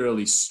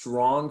particularly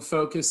strong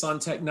focus on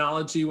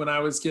technology when I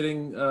was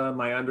getting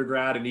my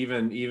undergrad and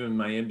even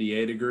my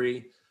MBA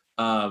degree.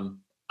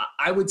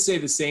 I would say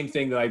the same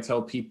thing that I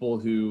tell people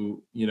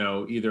who,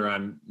 either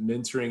I'm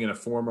mentoring in a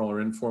formal or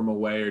informal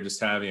way or just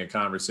having a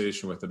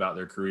conversation with about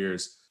their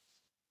careers.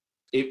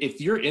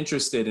 If you're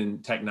interested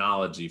in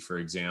technology, for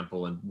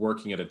example, and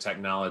working at a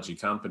technology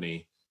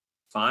company,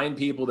 find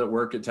people that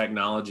work at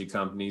technology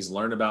companies,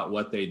 learn about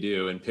what they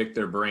do, and pick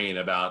their brain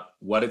about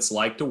what it's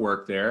like to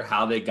work there,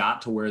 how they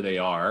got to where they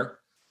are,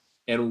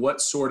 and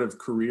what sort of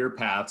career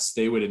paths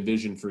they would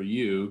envision for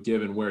you,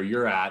 given where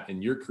you're at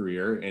in your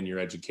career and your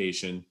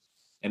education,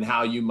 and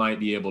how you might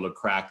be able to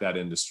crack that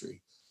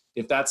industry.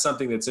 If that's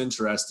something that's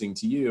interesting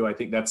to you, I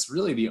think that's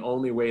really the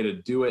only way to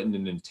do it in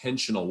an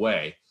intentional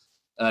way.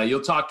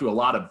 You'll talk to a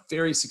lot of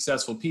very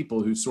successful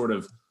people who sort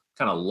of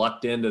kind of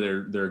lucked into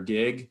their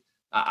gig.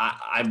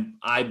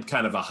 I'm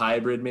kind of a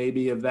hybrid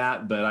maybe of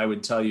that, but I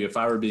would tell you, if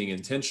I were being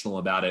intentional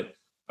about it,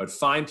 I would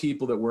find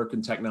people that work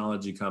in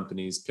technology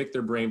companies, pick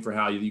their brain for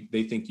how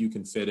they think you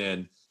can fit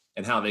in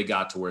and how they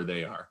got to where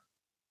they are.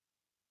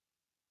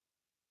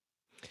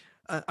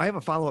 I have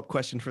a follow-up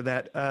question for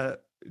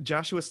that.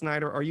 Joshua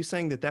Snyder, are you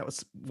saying that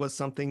was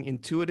something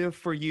intuitive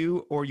for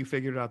you, or you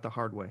figured it out the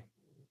hard way?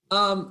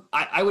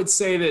 I would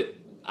say that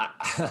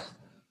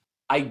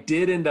I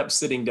did end up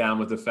sitting down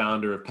with the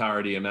founder of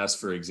PowerDMS,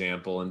 for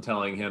example, and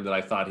telling him that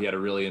I thought he had a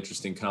really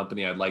interesting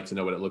company. I'd like to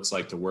know what it looks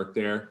like to work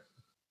there.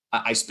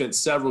 I spent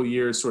several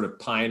years sort of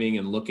pining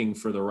and looking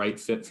for the right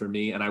fit for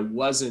me, and I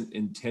wasn't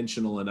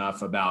intentional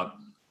enough about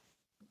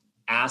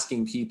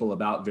asking people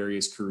about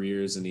various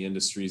careers in the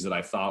industries that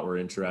I thought were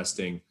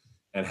interesting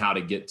and how to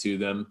get to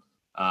them.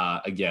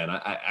 Again,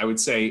 I would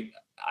say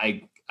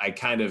I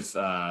kind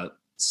of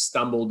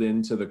stumbled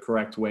into the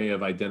correct way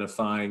of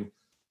identifying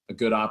a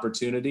good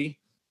opportunity.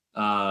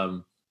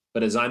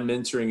 But as I'm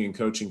mentoring and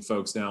coaching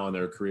folks now in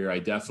their career, I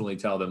definitely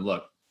tell them,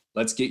 look,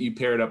 let's get you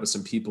paired up with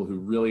some people who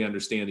really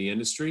understand the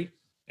industry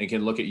and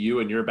can look at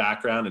you and your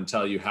background and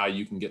tell you how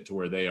you can get to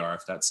where they are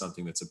if that's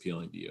something that's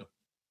appealing to you.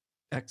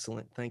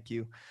 Excellent. Thank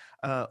you.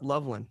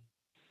 Loveland.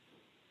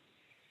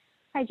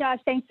 Hi, Josh.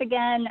 Thanks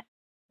again.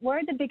 What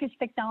are the biggest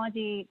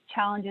technology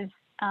challenges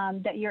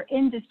that your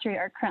industry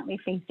are currently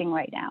facing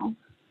right now?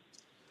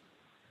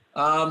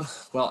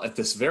 Well, at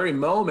this very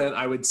moment,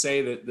 I would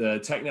say that the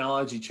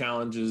technology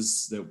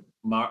challenges that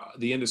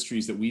the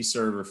industries that we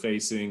serve are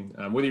facing,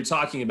 whether you're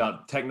talking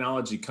about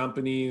technology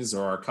companies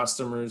or our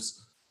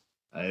customers,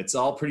 it's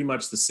all pretty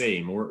much the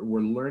same.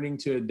 We're learning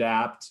to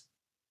adapt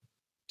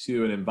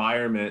to an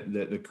environment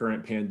that the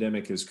current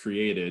pandemic has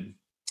created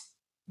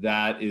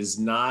that is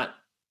not,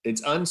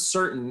 it's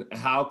uncertain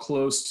how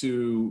close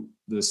to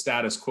the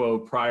status quo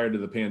prior to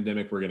the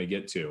pandemic we're going to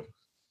get to.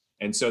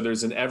 And so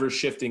there's an ever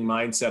shifting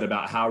mindset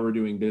about how we're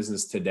doing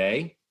business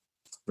today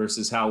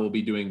versus how we'll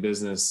be doing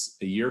business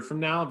a year from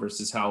now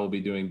versus how we'll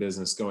be doing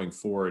business going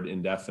forward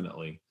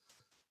indefinitely.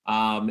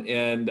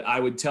 And I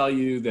would tell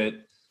you that,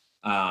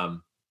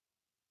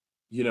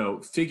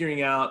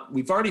 figuring out,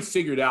 we've already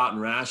figured out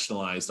and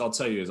rationalized, I'll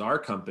tell you as our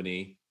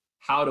company,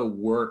 how to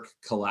work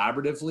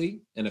collaboratively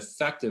and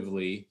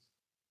effectively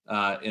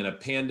in a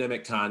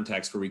pandemic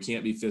context where we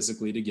can't be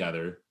physically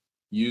together,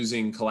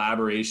 using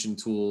collaboration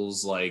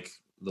tools like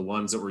the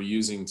ones that we're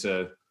using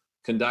to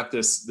conduct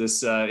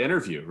this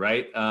interview,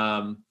 right?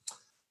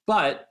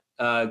 But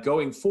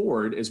going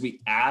forward, as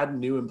we add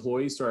new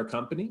employees to our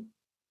company,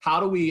 how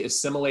do we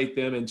assimilate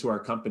them into our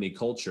company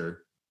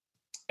culture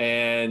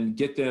and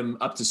get them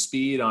up to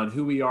speed on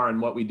who we are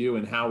and what we do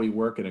and how we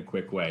work in a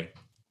quick way?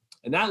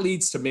 And that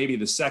leads to maybe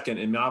the second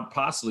and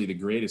possibly the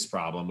greatest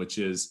problem, which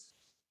is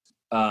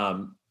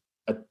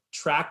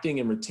attracting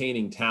and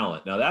retaining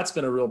talent. Now, that's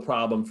been a real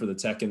problem for the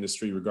tech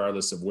industry,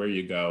 regardless of where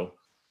you go.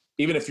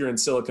 Even if you're in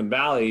Silicon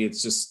Valley,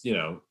 it's just,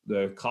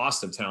 the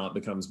cost of talent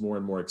becomes more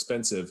and more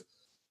expensive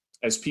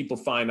as people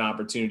find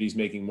opportunities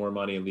making more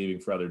money and leaving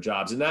for other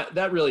jobs. And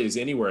that really is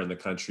anywhere in the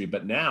country.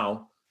 But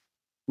now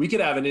we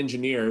could have an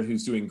engineer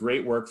who's doing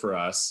great work for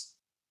us.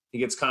 He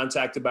gets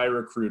contacted by a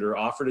recruiter,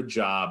 offered a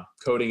job,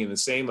 coding in the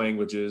same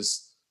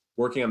languages,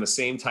 working on the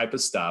same type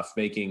of stuff,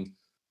 making,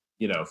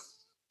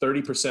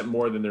 30%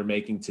 more than they're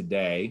making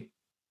today.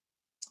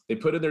 They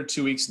put in their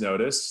 2 weeks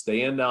notice.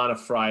 They end on a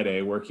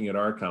Friday working at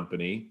our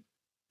company.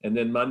 And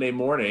then Monday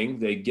morning,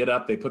 they get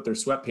up, they put their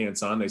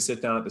sweatpants on, they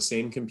sit down at the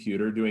same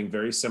computer doing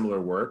very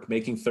similar work,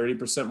 making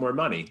 30% more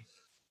money.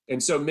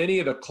 And so many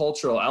of the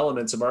cultural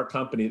elements of our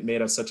company that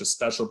made us such a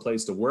special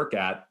place to work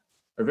at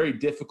are very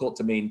difficult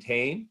to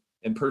maintain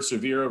and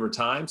persevere over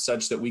time,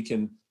 such that we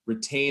can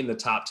retain the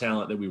top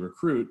talent that we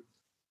recruit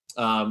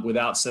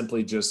without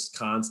simply just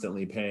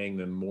constantly paying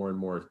them more and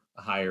more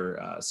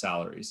higher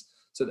salaries.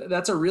 So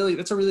that's a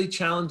really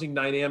challenging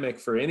dynamic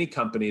for any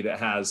company that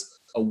has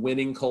a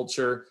winning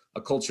culture,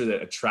 a culture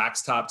that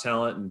attracts top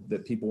talent and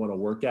that people want to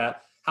work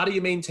at. How do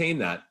you maintain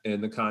that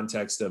in the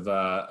context of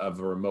a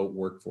remote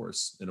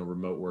workforce, in a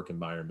remote work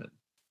environment?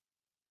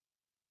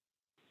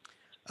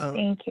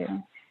 Thank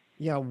you.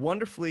 Yeah,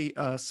 wonderfully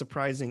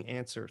surprising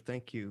answer.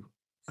 Thank you.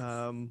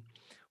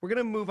 We're going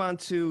to move on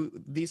to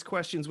these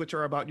questions, which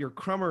are about your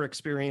Crummer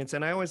experience.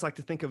 And I always like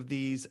to think of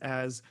these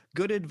as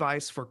good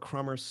advice for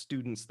Crummer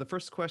students. The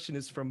first question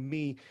is from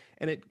me,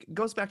 and it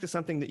goes back to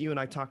something that you and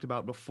I talked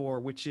about before,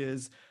 which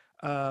is,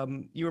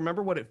 you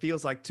remember what it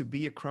feels like to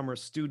be a Crummer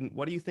student.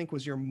 What do you think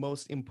was your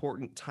most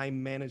important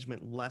time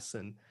management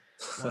lesson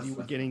while you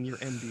were getting your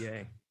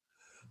MBA?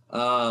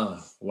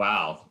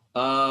 Wow.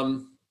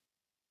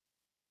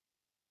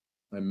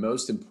 My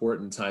most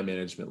important time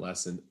management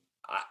lesson.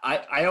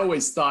 I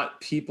always thought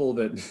people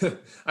that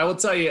I will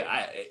tell you,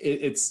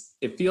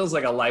 it feels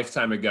like a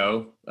lifetime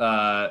ago.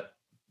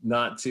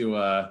 Not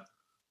to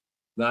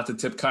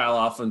tip Kyle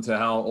off into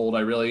how old I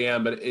really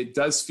am, but it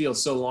does feel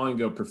so long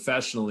ago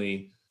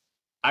professionally.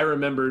 I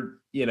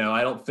remember,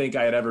 I don't think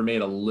I had ever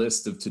made a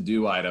list of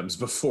to-do items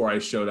before I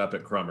showed up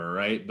at Crummer,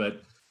 right?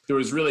 But there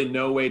was really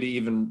no way to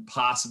even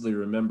possibly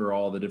remember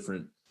all the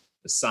different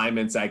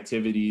assignments,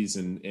 activities,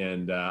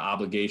 and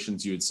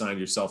obligations you had signed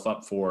yourself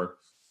up for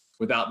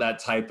without that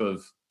type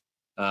of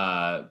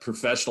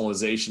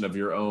professionalization of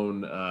your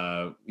own,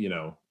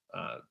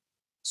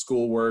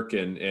 schoolwork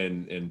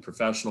and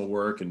professional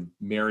work and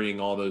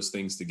marrying all those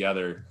things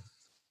together.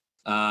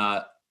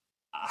 I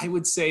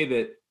would say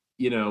that,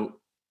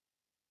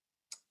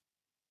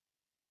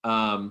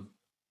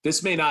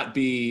 this may not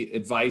be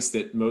advice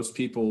that most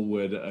people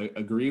would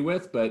agree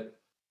with, but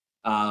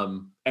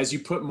as you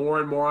put more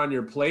and more on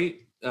your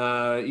plate,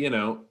 I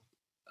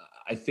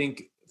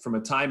think from a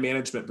time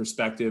management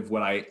perspective,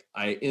 what I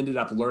ended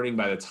up learning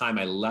by the time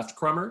I left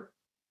Crummer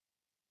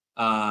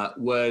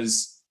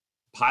was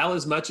pile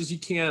as much as you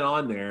can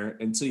on there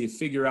until you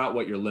figure out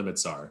what your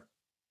limits are.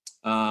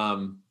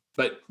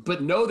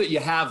 But know that you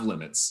have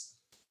limits.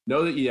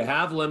 Know that you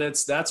have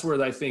limits. That's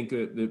where I think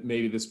that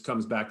maybe this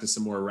comes back to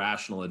some more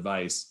rational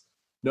advice.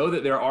 Know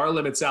that there are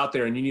limits out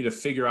there and you need to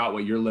figure out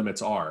what your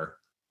limits are.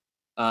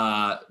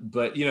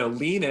 But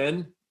lean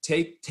in,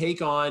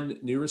 take on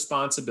new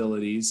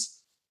responsibilities,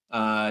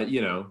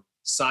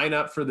 sign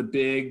up for the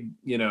big,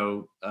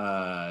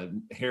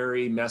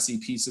 hairy, messy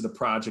piece of the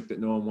project that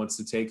no one wants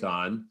to take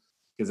on,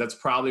 because that's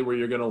probably where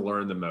you're going to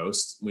learn the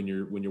most when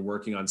you're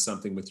working on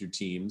something with your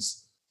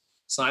teams.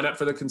 Sign up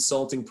for the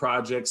consulting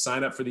project,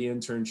 sign up for the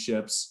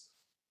internships,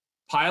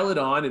 pile it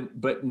on,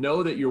 but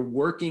know that you're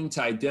working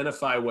to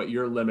identify what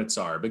your limits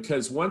are,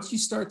 because once you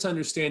start to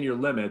understand your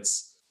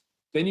limits,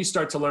 then you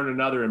start to learn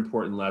another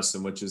important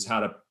lesson, which is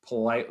how to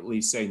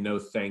politely say no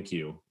thank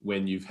you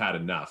when you've had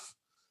enough.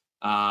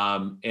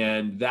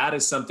 And that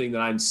is something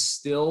that I'm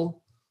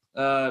still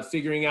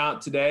figuring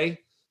out today,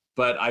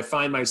 but I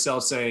find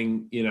myself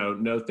saying,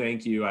 no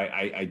thank you.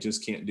 I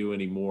just can't do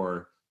any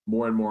more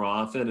and more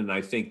often. And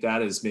I think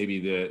that is maybe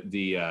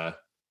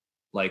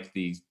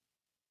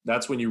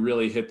that's when you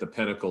really hit the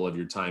pinnacle of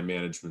your time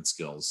management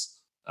skills,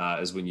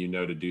 is when you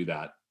know to do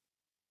that.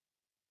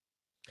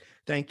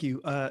 Thank you.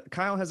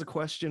 Kyle has a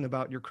question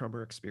about your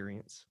Crummer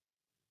experience.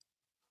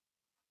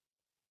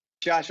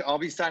 Josh, I'll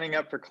be signing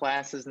up for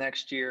classes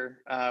next year.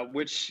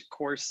 Which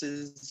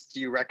courses do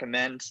you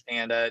recommend?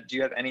 And do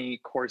you have any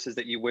courses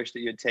that you wish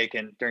that you had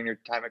taken during your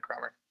time at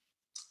Crummer?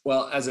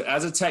 Well, as a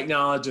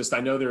technologist, I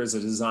know there is a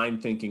design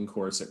thinking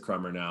course at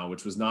Crummer now,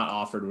 which was not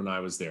offered when I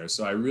was there.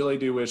 So I really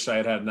do wish I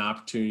had had an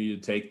opportunity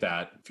to take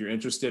that. If you're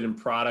interested in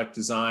product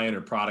design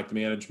or product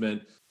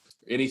management,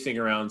 anything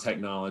around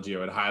technology, I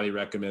would highly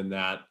recommend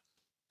that.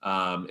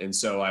 And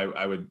so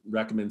I would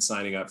recommend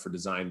signing up for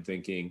design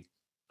thinking.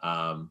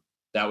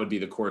 That would be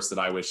the course that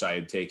I wish I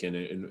had taken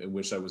and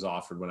wish I was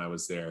offered when I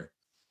was there.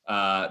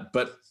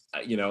 But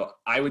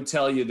I would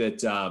tell you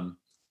that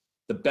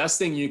the best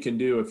thing you can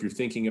do if you're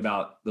thinking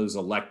about those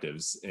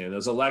electives, and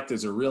those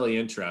electives are really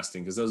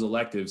interesting because those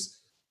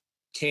electives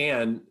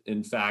can,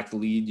 in fact,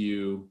 lead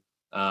you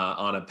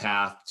on a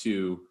path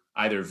to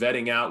either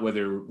vetting out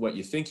whether what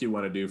you think you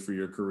want to do for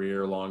your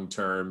career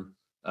long-term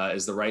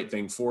is the right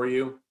thing for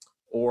you,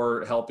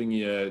 or helping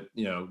you,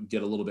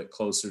 get a little bit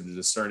closer to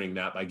discerning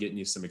that by getting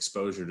you some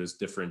exposure to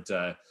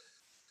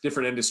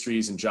different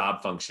industries and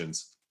job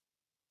functions.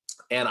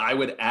 And I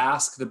would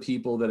ask the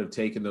people that have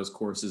taken those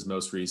courses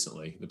most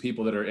recently, the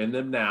people that are in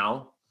them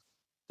now,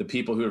 the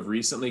people who have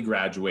recently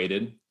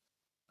graduated.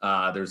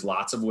 There's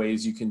lots of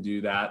ways you can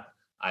do that.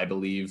 I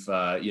believe,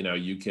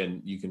 you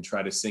can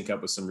try to sync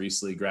up with some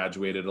recently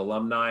graduated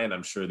alumni, and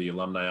I'm sure the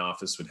alumni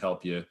office would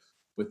help you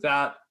with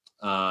that.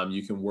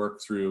 You can work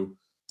through,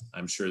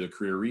 I'm sure, the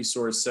Career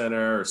Resource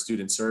Center or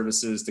Student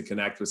Services to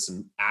connect with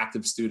some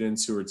active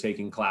students who are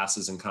taking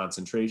classes and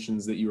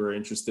concentrations that you are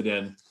interested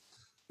in,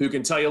 who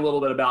can tell you a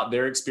little bit about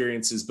their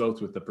experiences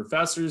both with the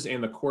professors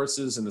and the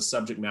courses and the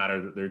subject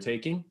matter that they're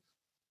taking.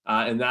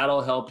 And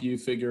that'll help you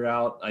figure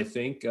out, I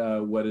think,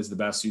 what is the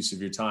best use of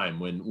your time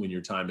when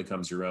your time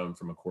becomes your own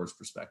from a course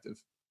perspective.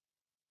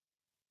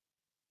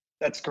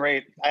 That's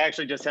great. I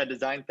actually just had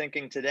design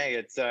thinking today.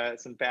 It's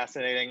some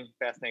fascinating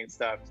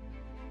stuff.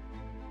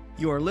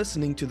 You are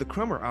listening to the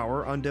Crummer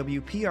Hour on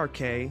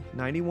WPRK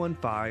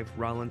 91.5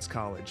 Rollins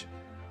College.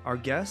 Our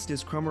guest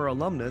is Crummer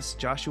alumnus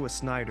Joshua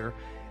Snyder,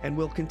 and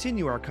we'll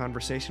continue our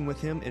conversation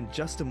with him in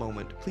just a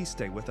moment. Please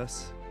stay with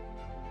us.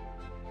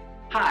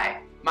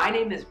 Hi, my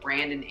name is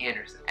Brandon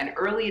Anderson, an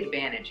Early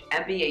Advantage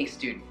MBA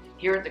student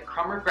here at the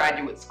Crummer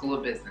Graduate School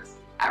of Business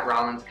at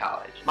Rollins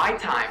College. My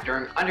time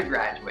during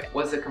undergraduate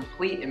was a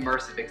complete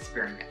immersive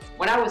experience.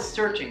 When I was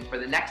searching for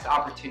the next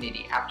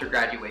opportunity after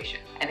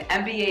graduation, an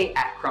MBA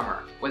at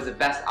Crummer was the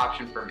best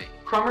option for me.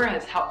 Crummer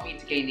has helped me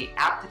to gain the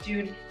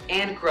aptitude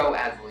and grow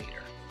as a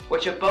leader,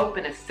 which have both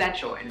been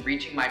essential in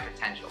reaching my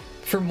potential.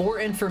 For more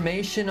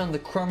information on the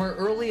Crummer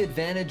Early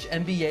Advantage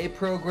MBA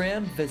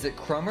program, visit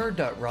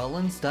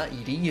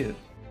crummer.rollins.edu.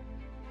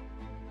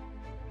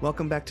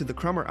 Welcome back to the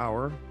Crummer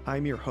Hour.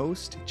 I'm your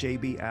host,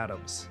 JB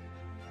Adams.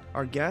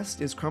 Our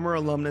guest is Crummer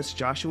alumnus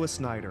Joshua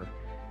Snyder,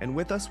 and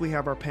with us we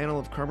have our panel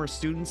of Crummer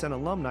students and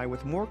alumni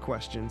with more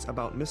questions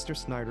about Mr.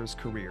 Snyder's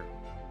career.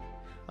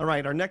 All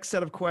right, our next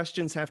set of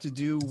questions have to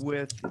do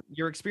with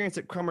your experience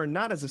at Crummer,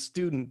 not as a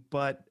student,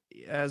 but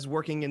as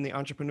working in the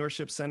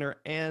Entrepreneurship Center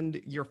and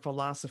your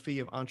philosophy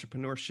of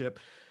entrepreneurship.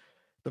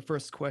 The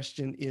first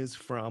question is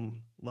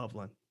from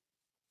Loveland.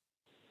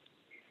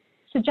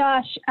 So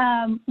Josh,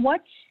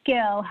 what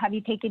skill have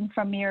you taken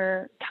from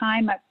your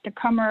time at the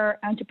Crummer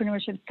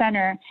Entrepreneurship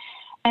Center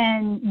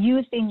and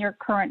used in your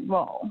current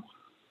role?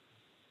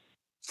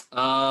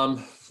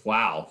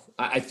 Wow.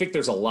 I think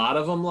there's a lot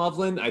of them,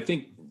 Loveland. I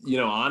think,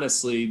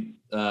 honestly,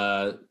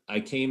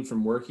 I came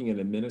from working in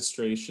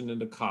administration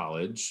into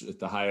college at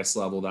the highest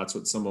level. That's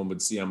what someone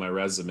would see on my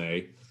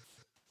resume,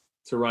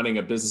 to running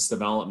a business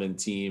development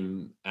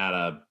team at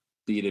a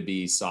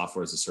B2B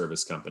software as a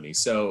service company.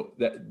 So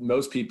that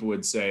most people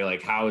would say,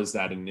 like, how is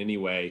that in any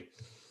way,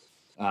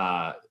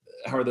 how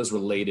are those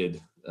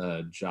related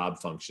job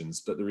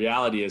functions? But the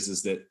reality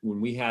is that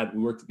when we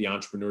worked at the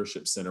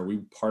Entrepreneurship Center,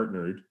 we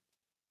partnered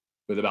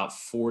with about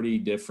 40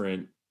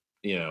 different,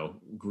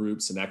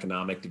 groups and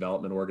economic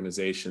development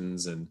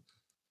organizations and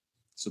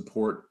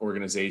support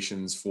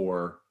organizations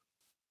for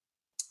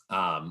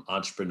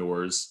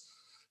entrepreneurs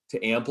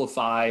to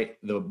amplify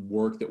the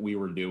work that we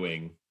were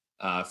doing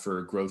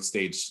for growth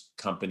stage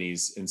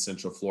companies in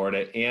Central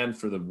Florida, and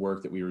for the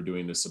work that we were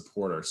doing to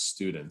support our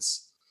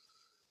students.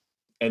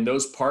 And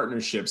those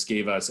partnerships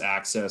gave us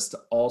access to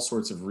all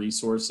sorts of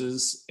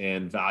resources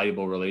and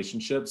valuable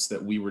relationships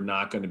that we were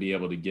not going to be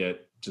able to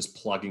get just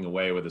plugging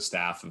away with a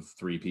staff of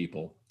 3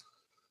 people.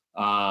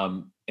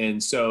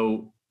 And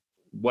so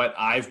what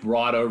I've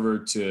brought over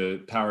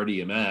to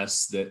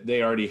PowerDMS that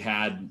they already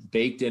had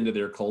baked into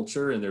their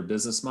culture and their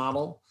business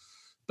model,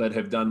 but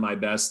have done my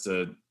best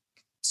to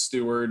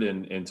steward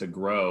and to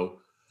grow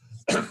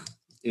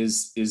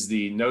is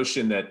the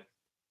notion that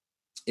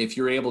if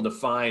you're able to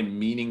find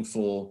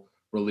meaningful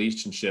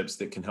relationships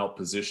that can help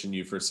position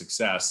you for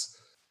success,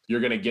 you're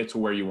going to get to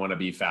where you want to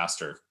be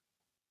faster.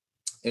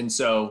 And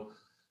so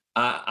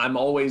I'm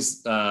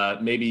always,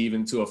 maybe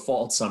even to a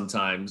fault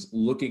sometimes,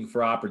 looking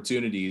for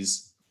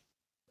opportunities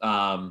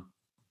to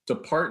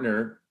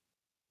partner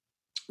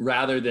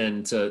rather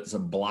than to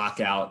block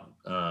out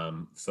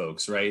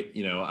folks, right?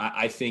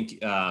 I think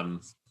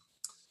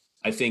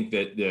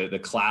that the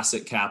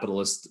classic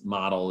capitalist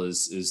model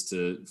is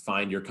to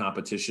find your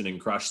competition and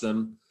crush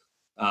them.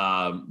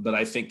 But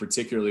I think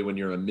particularly when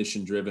you're a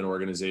mission-driven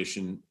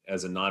organization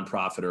as a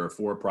nonprofit or a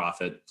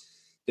for-profit,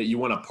 that you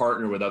want to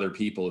partner with other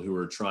people who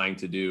are trying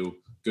to do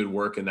good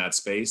work in that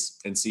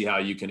space and see how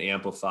you can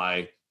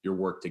amplify your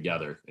work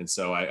together. And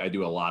so I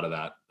do a lot of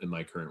that in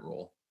my current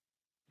role.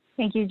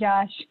 Thank you,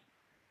 Josh.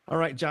 All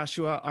right,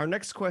 Joshua, our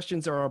next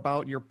questions are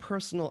about your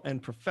personal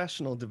and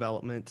professional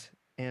development.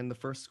 And the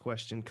first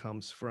question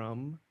comes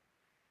from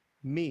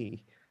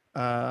me.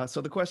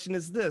 So the question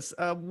is this: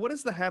 what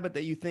is the habit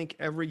that you think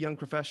every young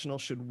professional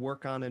should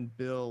work on and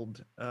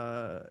build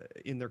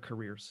in their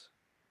careers?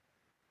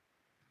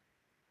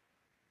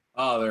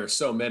 Oh, there are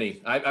so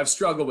many. I've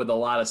struggled with a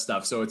lot of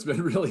stuff, so it's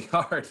been really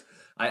hard.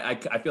 I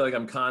feel like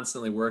I'm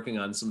constantly working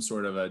on some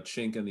sort of a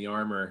chink in the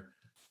armor.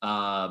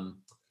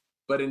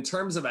 But in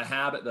terms of a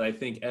habit that I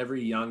think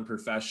every young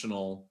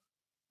professional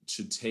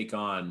should take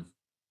on,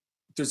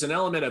 there's an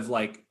element of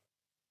like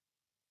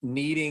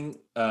needing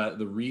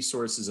the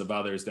resources of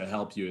others to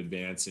help you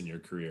advance in your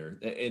career.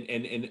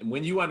 And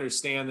when you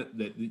understand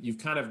that you've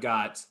kind of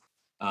got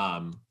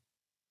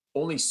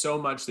only so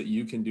much that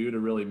you can do to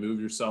really move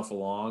yourself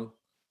along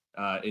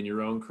in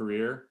your own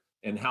career,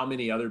 and how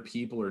many other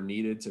people are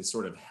needed to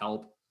sort of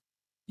help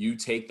you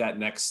take that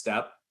next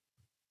step,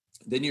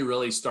 then you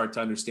really start to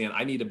understand,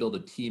 I need to build a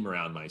team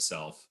around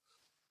myself.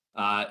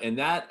 And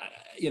that,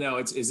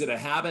 is it a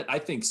habit? I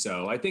think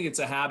so. I think it's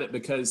a habit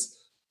because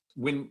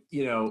when,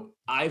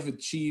 I've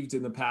achieved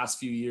in the past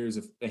few years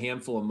a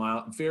handful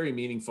of very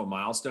meaningful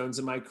milestones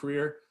in my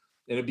career,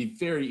 and it'd be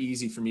very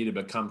easy for me to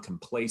become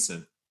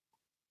complacent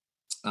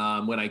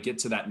when I get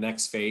to that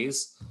next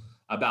phase.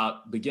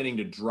 about beginning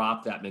to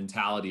drop that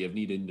mentality of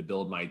needing to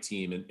build my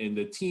team. And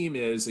the team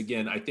is,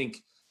 again, I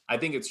think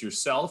it's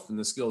yourself and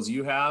the skills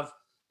you have.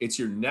 It's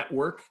your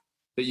network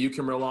that you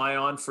can rely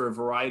on for a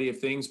variety of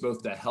things,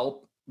 both to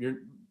help your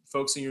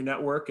folks in your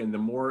network. And the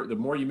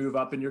more you move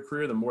up in your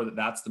career, the more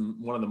that's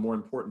one of the more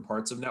important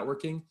parts of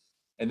networking.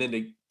 And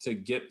then to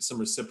get some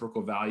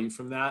reciprocal value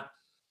from that,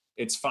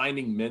 it's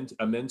finding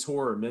a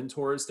mentor or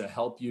mentors to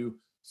help you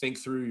think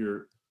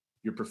through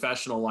your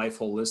professional life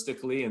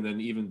holistically, and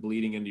then even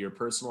bleeding into your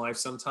personal life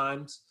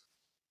sometimes.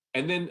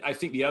 And then I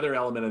think the other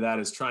element of that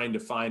is trying to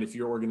find, if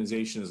your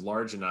organization is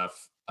large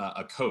enough,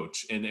 a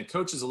coach. And a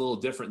coach is a little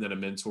different than a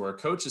mentor. A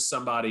coach is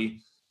somebody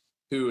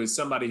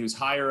who's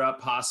higher up,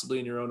 possibly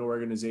in your own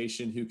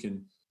organization, who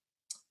can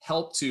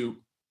help to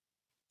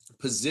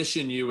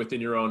position you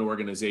within your own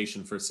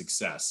organization for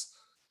success.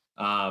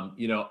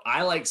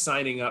 I like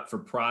signing up for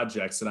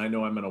projects that I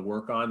know I'm going to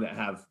work on that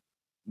have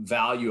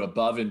value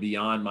above and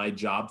beyond my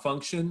job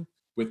function,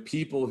 with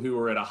people who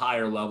are at a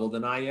higher level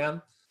than I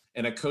am.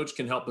 And a coach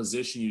can help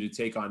position you to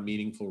take on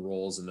meaningful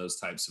roles in those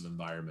types of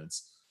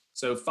environments.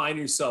 So find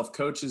yourself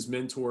coaches,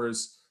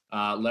 mentors,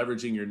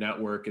 leveraging your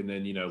network, and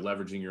then,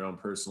 leveraging your own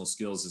personal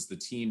skills as the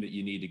team that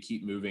you need to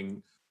keep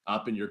moving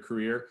up in your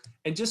career,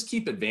 and just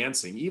keep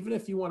advancing. Even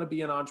if you want to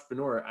be an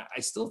entrepreneur, I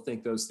still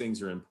think those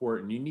things are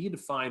important. You need to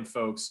find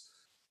folks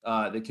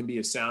that can be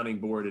a sounding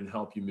board and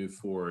help you move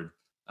forward,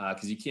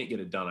 because you can't get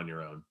it done on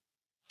your own.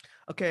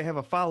 Okay, I have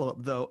a follow-up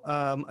though.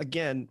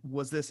 Again,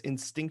 was this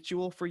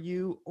instinctual for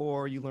you,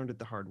 or you learned it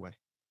the hard way?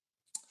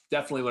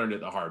 Definitely learned it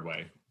the hard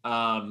way.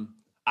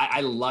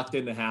 I lucked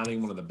into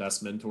having one of the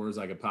best mentors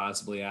I could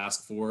possibly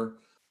ask for,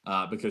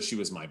 because she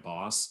was my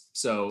boss.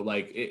 So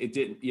like it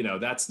didn't,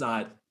 that's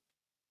not,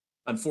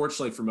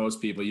 unfortunately for most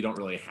people, you don't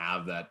really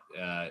have that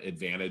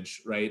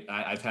advantage, right?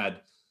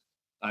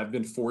 I've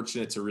been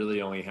fortunate to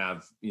really only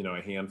have,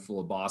 a handful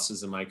of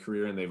bosses in my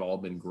career, and they've all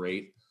been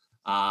great.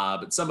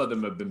 But some of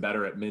them have been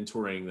better at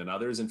mentoring than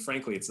others. And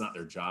frankly, it's not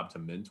their job to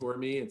mentor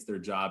me. It's their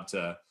job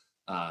to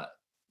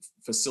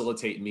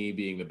facilitate me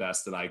being the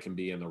best that I can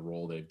be in the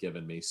role they've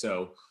given me.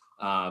 So,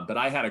 but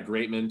I had a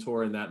great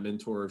mentor, and that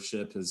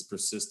mentorship has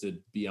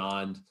persisted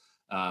beyond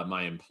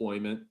my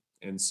employment.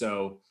 And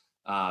so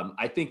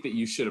I think that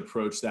you should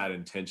approach that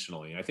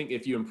intentionally. I think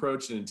if you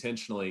approach it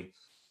intentionally,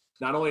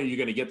 not only are you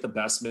going to get the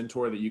best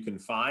mentor that you can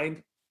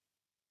find,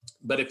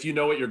 but if you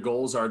know what your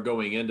goals are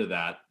going into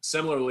that,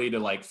 similarly to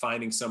like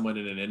finding someone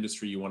in an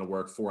industry you want to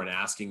work for and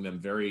asking them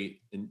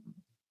very,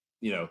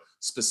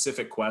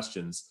 specific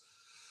questions,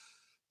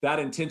 that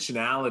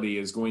intentionality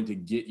is going to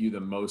get you the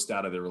most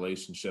out of the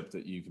relationship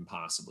that you can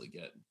possibly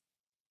get.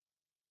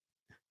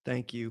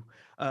 Thank you.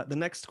 The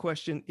next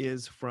question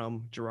is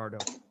from Gerardo.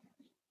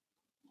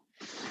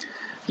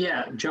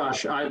 Yeah,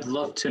 Josh, I'd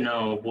love to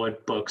know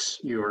what books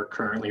you are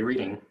currently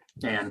reading,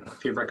 and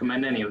if you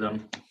recommend any of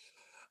them.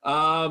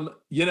 I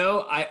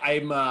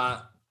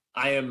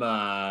am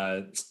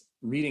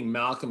reading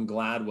Malcolm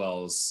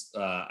Gladwell's,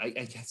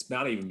 I guess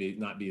not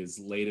be his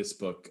latest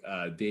book,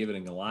 David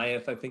and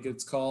Goliath, I think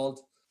it's called.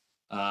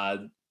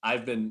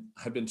 I've been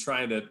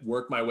trying to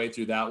work my way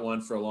through that one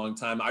for a long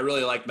time. I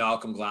really like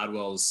Malcolm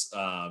Gladwell's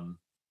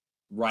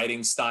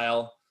writing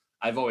style.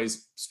 I've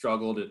always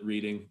struggled at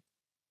reading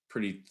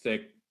pretty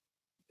thick,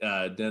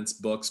 dense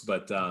books,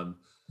 but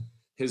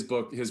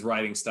his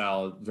writing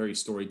style, very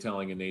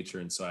storytelling in nature,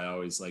 and so I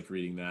always like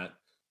reading that.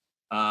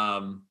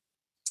 I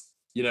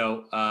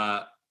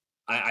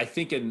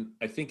think in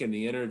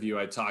the interview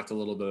I talked a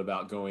little bit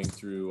about going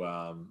through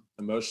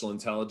emotional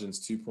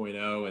intelligence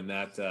 2.0 and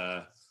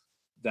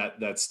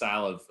that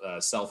style of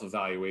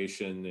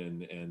self-evaluation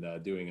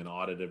and doing an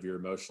audit of your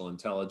emotional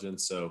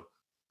intelligence. So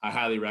I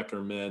highly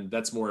recommend.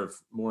 That's more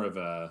of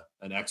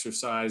an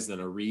exercise than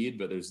a read,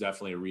 but there's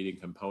definitely a reading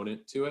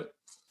component to it.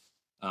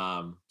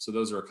 So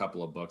those are a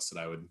couple of books that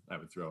I would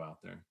throw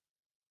out there.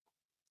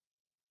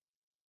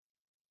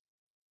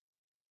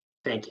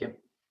 Thank you.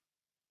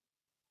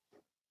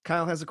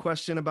 Kyle has a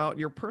question about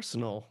your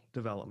personal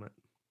development.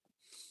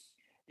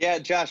 Yeah,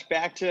 Josh,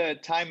 back to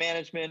time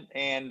management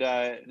and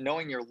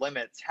knowing your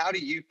limits. How do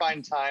you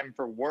find time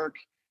for work,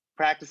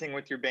 practicing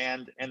with your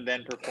band, and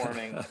then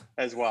performing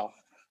as well?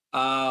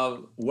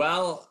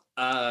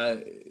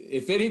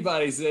 If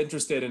anybody's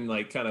interested in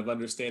like kind of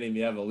understanding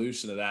the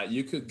evolution of that,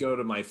 you could go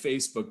to my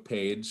Facebook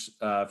page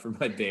for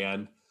my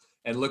band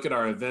and look at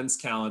our events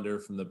calendar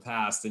from the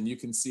past, and you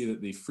can see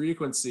that the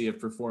frequency of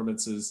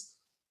performances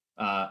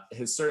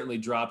has certainly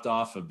dropped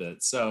off a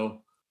bit.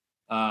 So,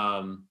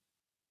 I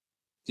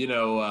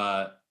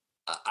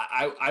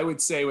would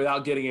say,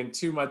 without getting into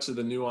too much of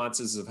the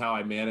nuances of how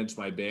I manage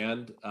my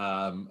band,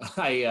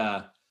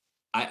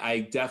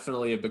 I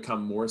definitely have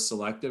become more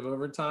selective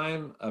over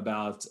time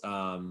about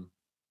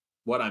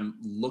what I'm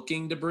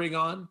looking to bring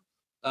on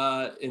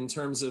in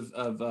terms of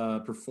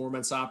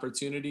performance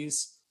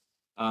opportunities.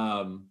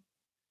 I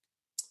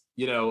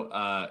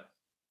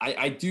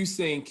do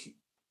think,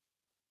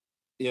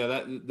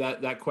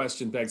 that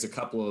question begs a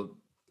couple of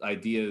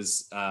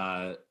ideas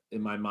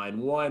in my mind.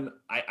 One,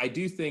 I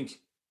do think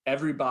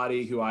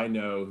everybody who I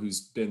know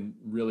who's been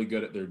really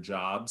good at their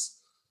jobs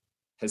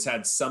has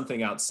had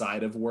something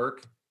outside of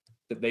work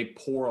that they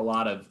pour a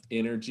lot of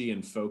energy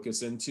and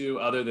focus into,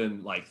 other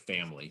than like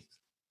family.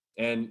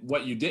 And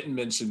what you didn't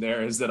mention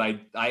there is that I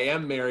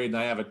am married and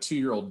I have a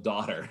 2-year-old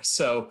daughter.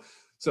 So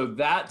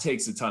that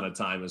takes a ton of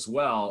time as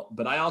well.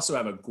 But I also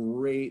have a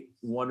great,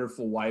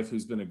 wonderful wife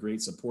who's been a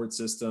great support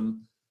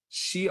system.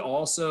 She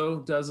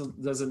also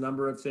does a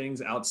number of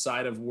things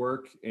outside of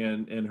work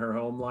and in her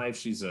home life.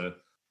 She's a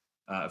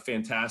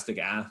fantastic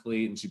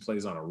athlete, and she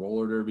plays on a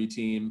roller derby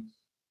team,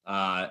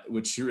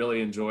 which she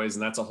really enjoys.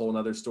 And that's a whole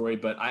nother story.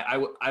 But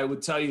I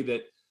would tell you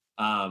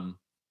that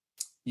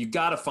you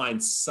got to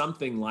find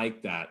something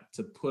like that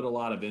to put a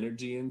lot of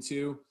energy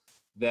into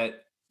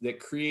that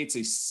creates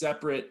a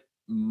separate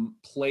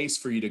place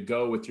for you to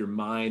go with your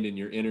mind and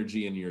your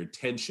energy and your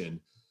attention.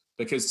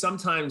 Because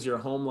sometimes your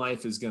home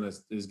life is gonna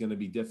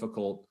be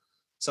difficult.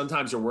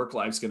 Sometimes your work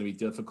life is gonna be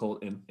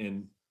difficult,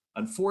 and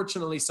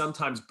unfortunately,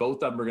 sometimes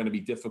both of them are gonna be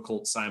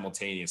difficult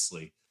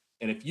simultaneously.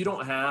 And if you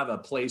don't have a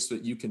place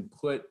that you can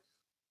put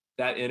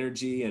that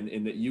energy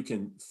and that you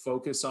can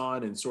focus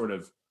on and sort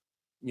of,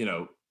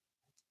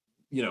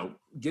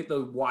 get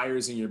the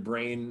wires in your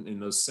brain and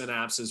those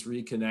synapses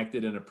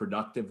reconnected in a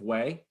productive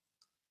way,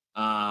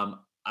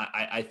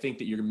 I think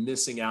that you're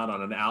missing out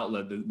on an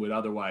outlet that would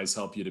otherwise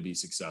help you to be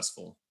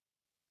successful.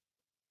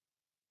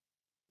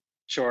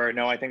 Sure.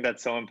 No, I think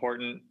that's so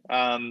important.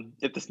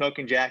 If the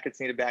smoking jackets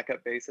need a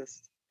backup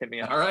bassist, hit me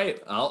up. All right.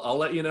 I'll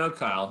let you know,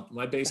 Kyle.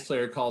 My bass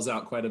player calls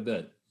out quite a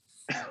bit.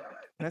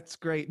 That's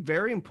great.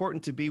 Very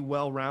important to be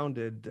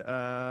well-rounded.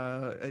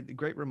 A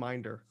great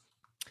reminder.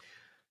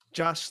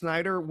 Josh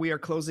Snyder, we are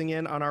closing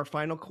in on our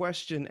final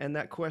question, and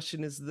that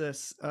question is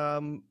this.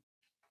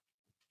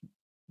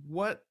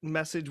 What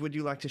message would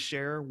you like to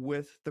share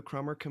with the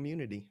Crummer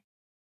community?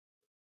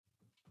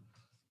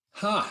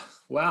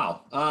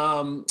 Wow.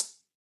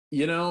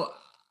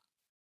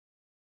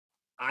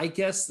 I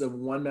guess the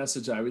one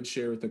message I would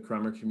share with the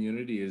Crummer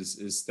community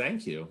is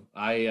thank you.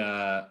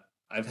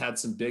 I've had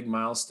some big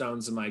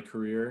milestones in my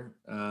career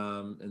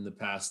in the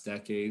past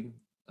decade,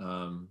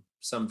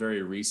 some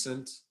very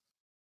recent,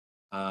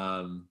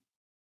 that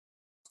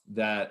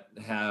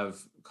have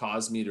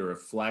caused me to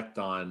reflect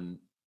on,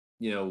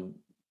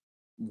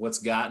 what's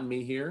gotten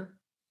me here.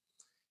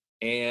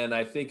 And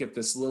I think if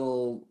this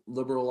little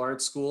liberal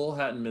arts school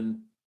hadn't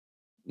been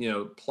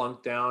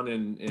plunked down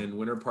in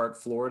Winter Park,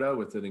 Florida,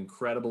 with an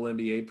incredible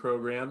MBA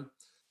program,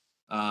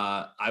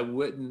 I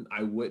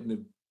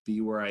wouldn't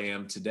be where I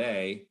am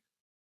today.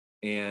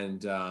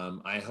 And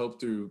I hope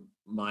through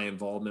my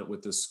involvement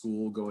with the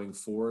school going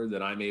forward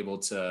that I'm able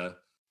to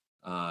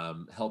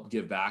help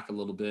give back a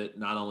little bit,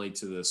 not only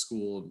to the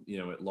school,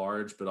 at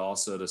large, but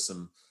also to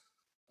some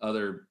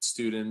other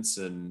students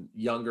and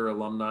younger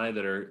alumni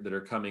that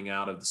are coming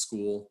out of the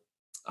school.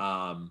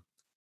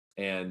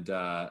 And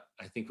I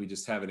think we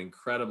just have an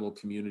incredible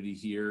community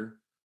here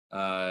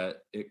at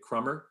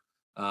Crummer,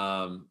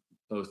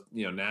 both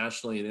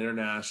nationally and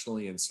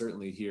internationally, and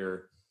certainly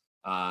here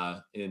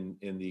in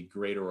the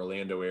greater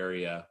Orlando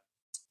area.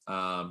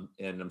 And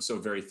I'm so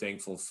very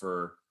thankful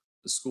for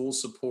the school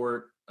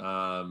support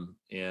and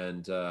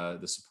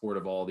the support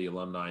of all the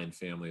alumni and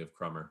family of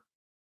Crummer.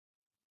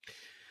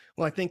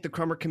 Well, I think the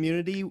Crummer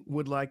community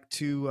would like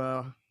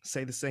to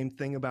say the same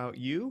thing about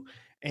you.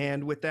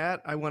 And with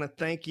that, I want to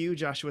thank you,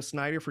 Joshua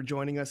Snyder, for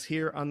joining us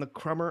here on the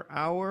Crummer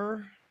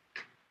Hour.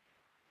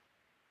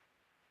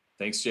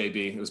 Thanks,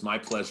 JB. It was my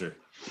pleasure.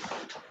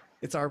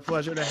 It's our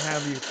pleasure to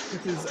have you.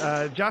 This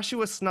is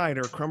Joshua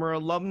Snyder, Crummer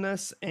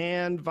alumnus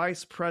and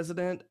Vice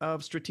President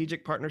of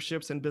Strategic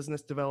Partnerships and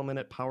Business Development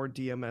at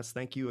PowerDMS.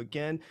 Thank you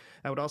again.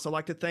 I would also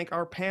like to thank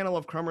our panel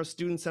of Crummer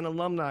students and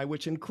alumni,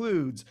 which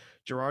includes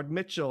Gerard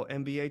Mitchell,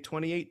 MBA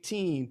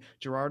 2018,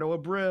 Gerardo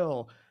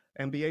Abril,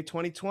 MBA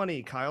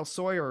 2020, Kyle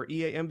Sawyer,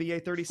 EA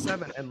MBA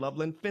 37, and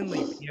Loveland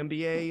Finley,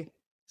 MBA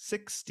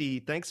 60.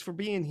 Thanks for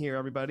being here,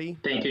 everybody.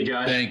 Thank you,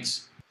 Josh.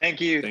 Thanks. Thank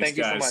you. Thanks, Thank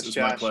you so guys. much, It was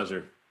Josh. my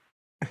pleasure.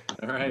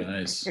 All right.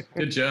 Nice.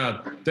 Good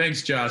job.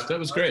 Thanks, Josh. That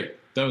was great.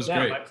 That was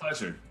great. My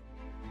pleasure.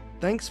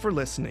 Thanks for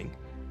listening.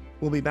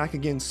 We'll be back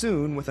again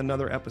soon with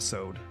another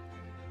episode.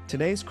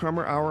 Today's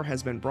Crummer Hour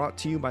has been brought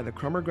to you by the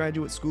Crummer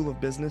Graduate School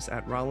of Business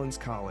at Rollins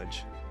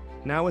College.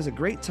 Now is a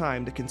great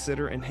time to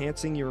consider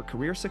enhancing your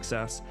career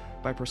success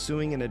by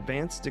pursuing an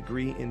advanced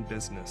degree in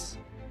business.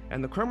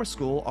 And the Crummer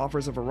School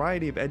offers a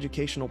variety of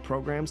educational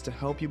programs to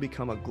help you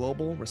become a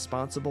global,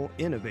 responsible,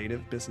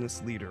 innovative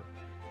business leader.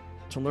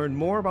 To learn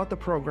more about the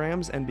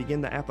programs and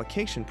begin the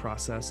application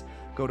process,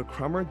 go to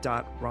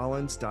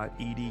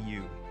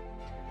crummer.rollins.edu.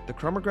 The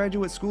Crummer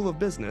Graduate School of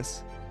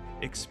Business,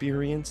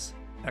 experience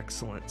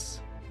excellence.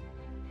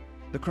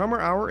 The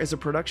Crummer Hour is a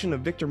production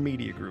of Victor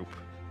Media Group.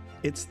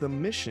 It's the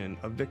mission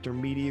of Victor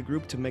Media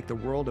Group to make the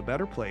world a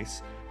better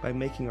place by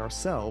making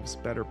ourselves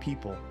better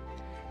people.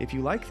 If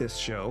you like this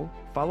show,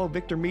 follow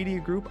Victor Media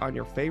Group on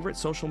your favorite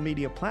social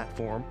media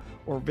platform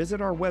or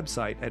visit our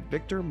website at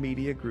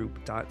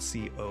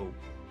victormediagroup.co.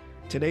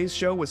 Today's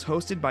show was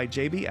hosted by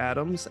JB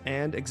Adams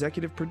and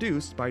executive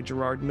produced by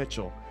Gerard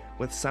Mitchell,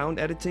 with sound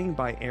editing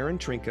by Aaron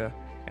Trinka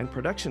and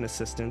production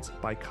assistance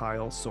by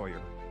Kyle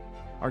Sawyer.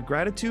 Our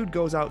gratitude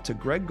goes out to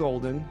Greg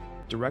Golden,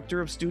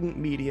 Director of Student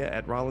Media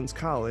at Rollins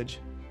College,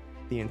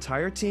 the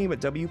entire team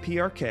at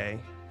WPRK,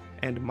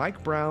 and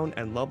Mike Brown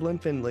and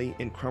Loveland Finley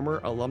in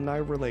Crummer Alumni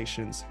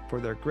Relations for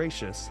their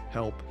gracious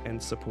help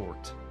and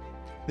support.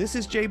 This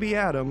is JB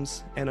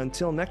Adams, and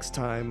until next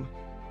time,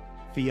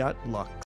 Fiat Lux.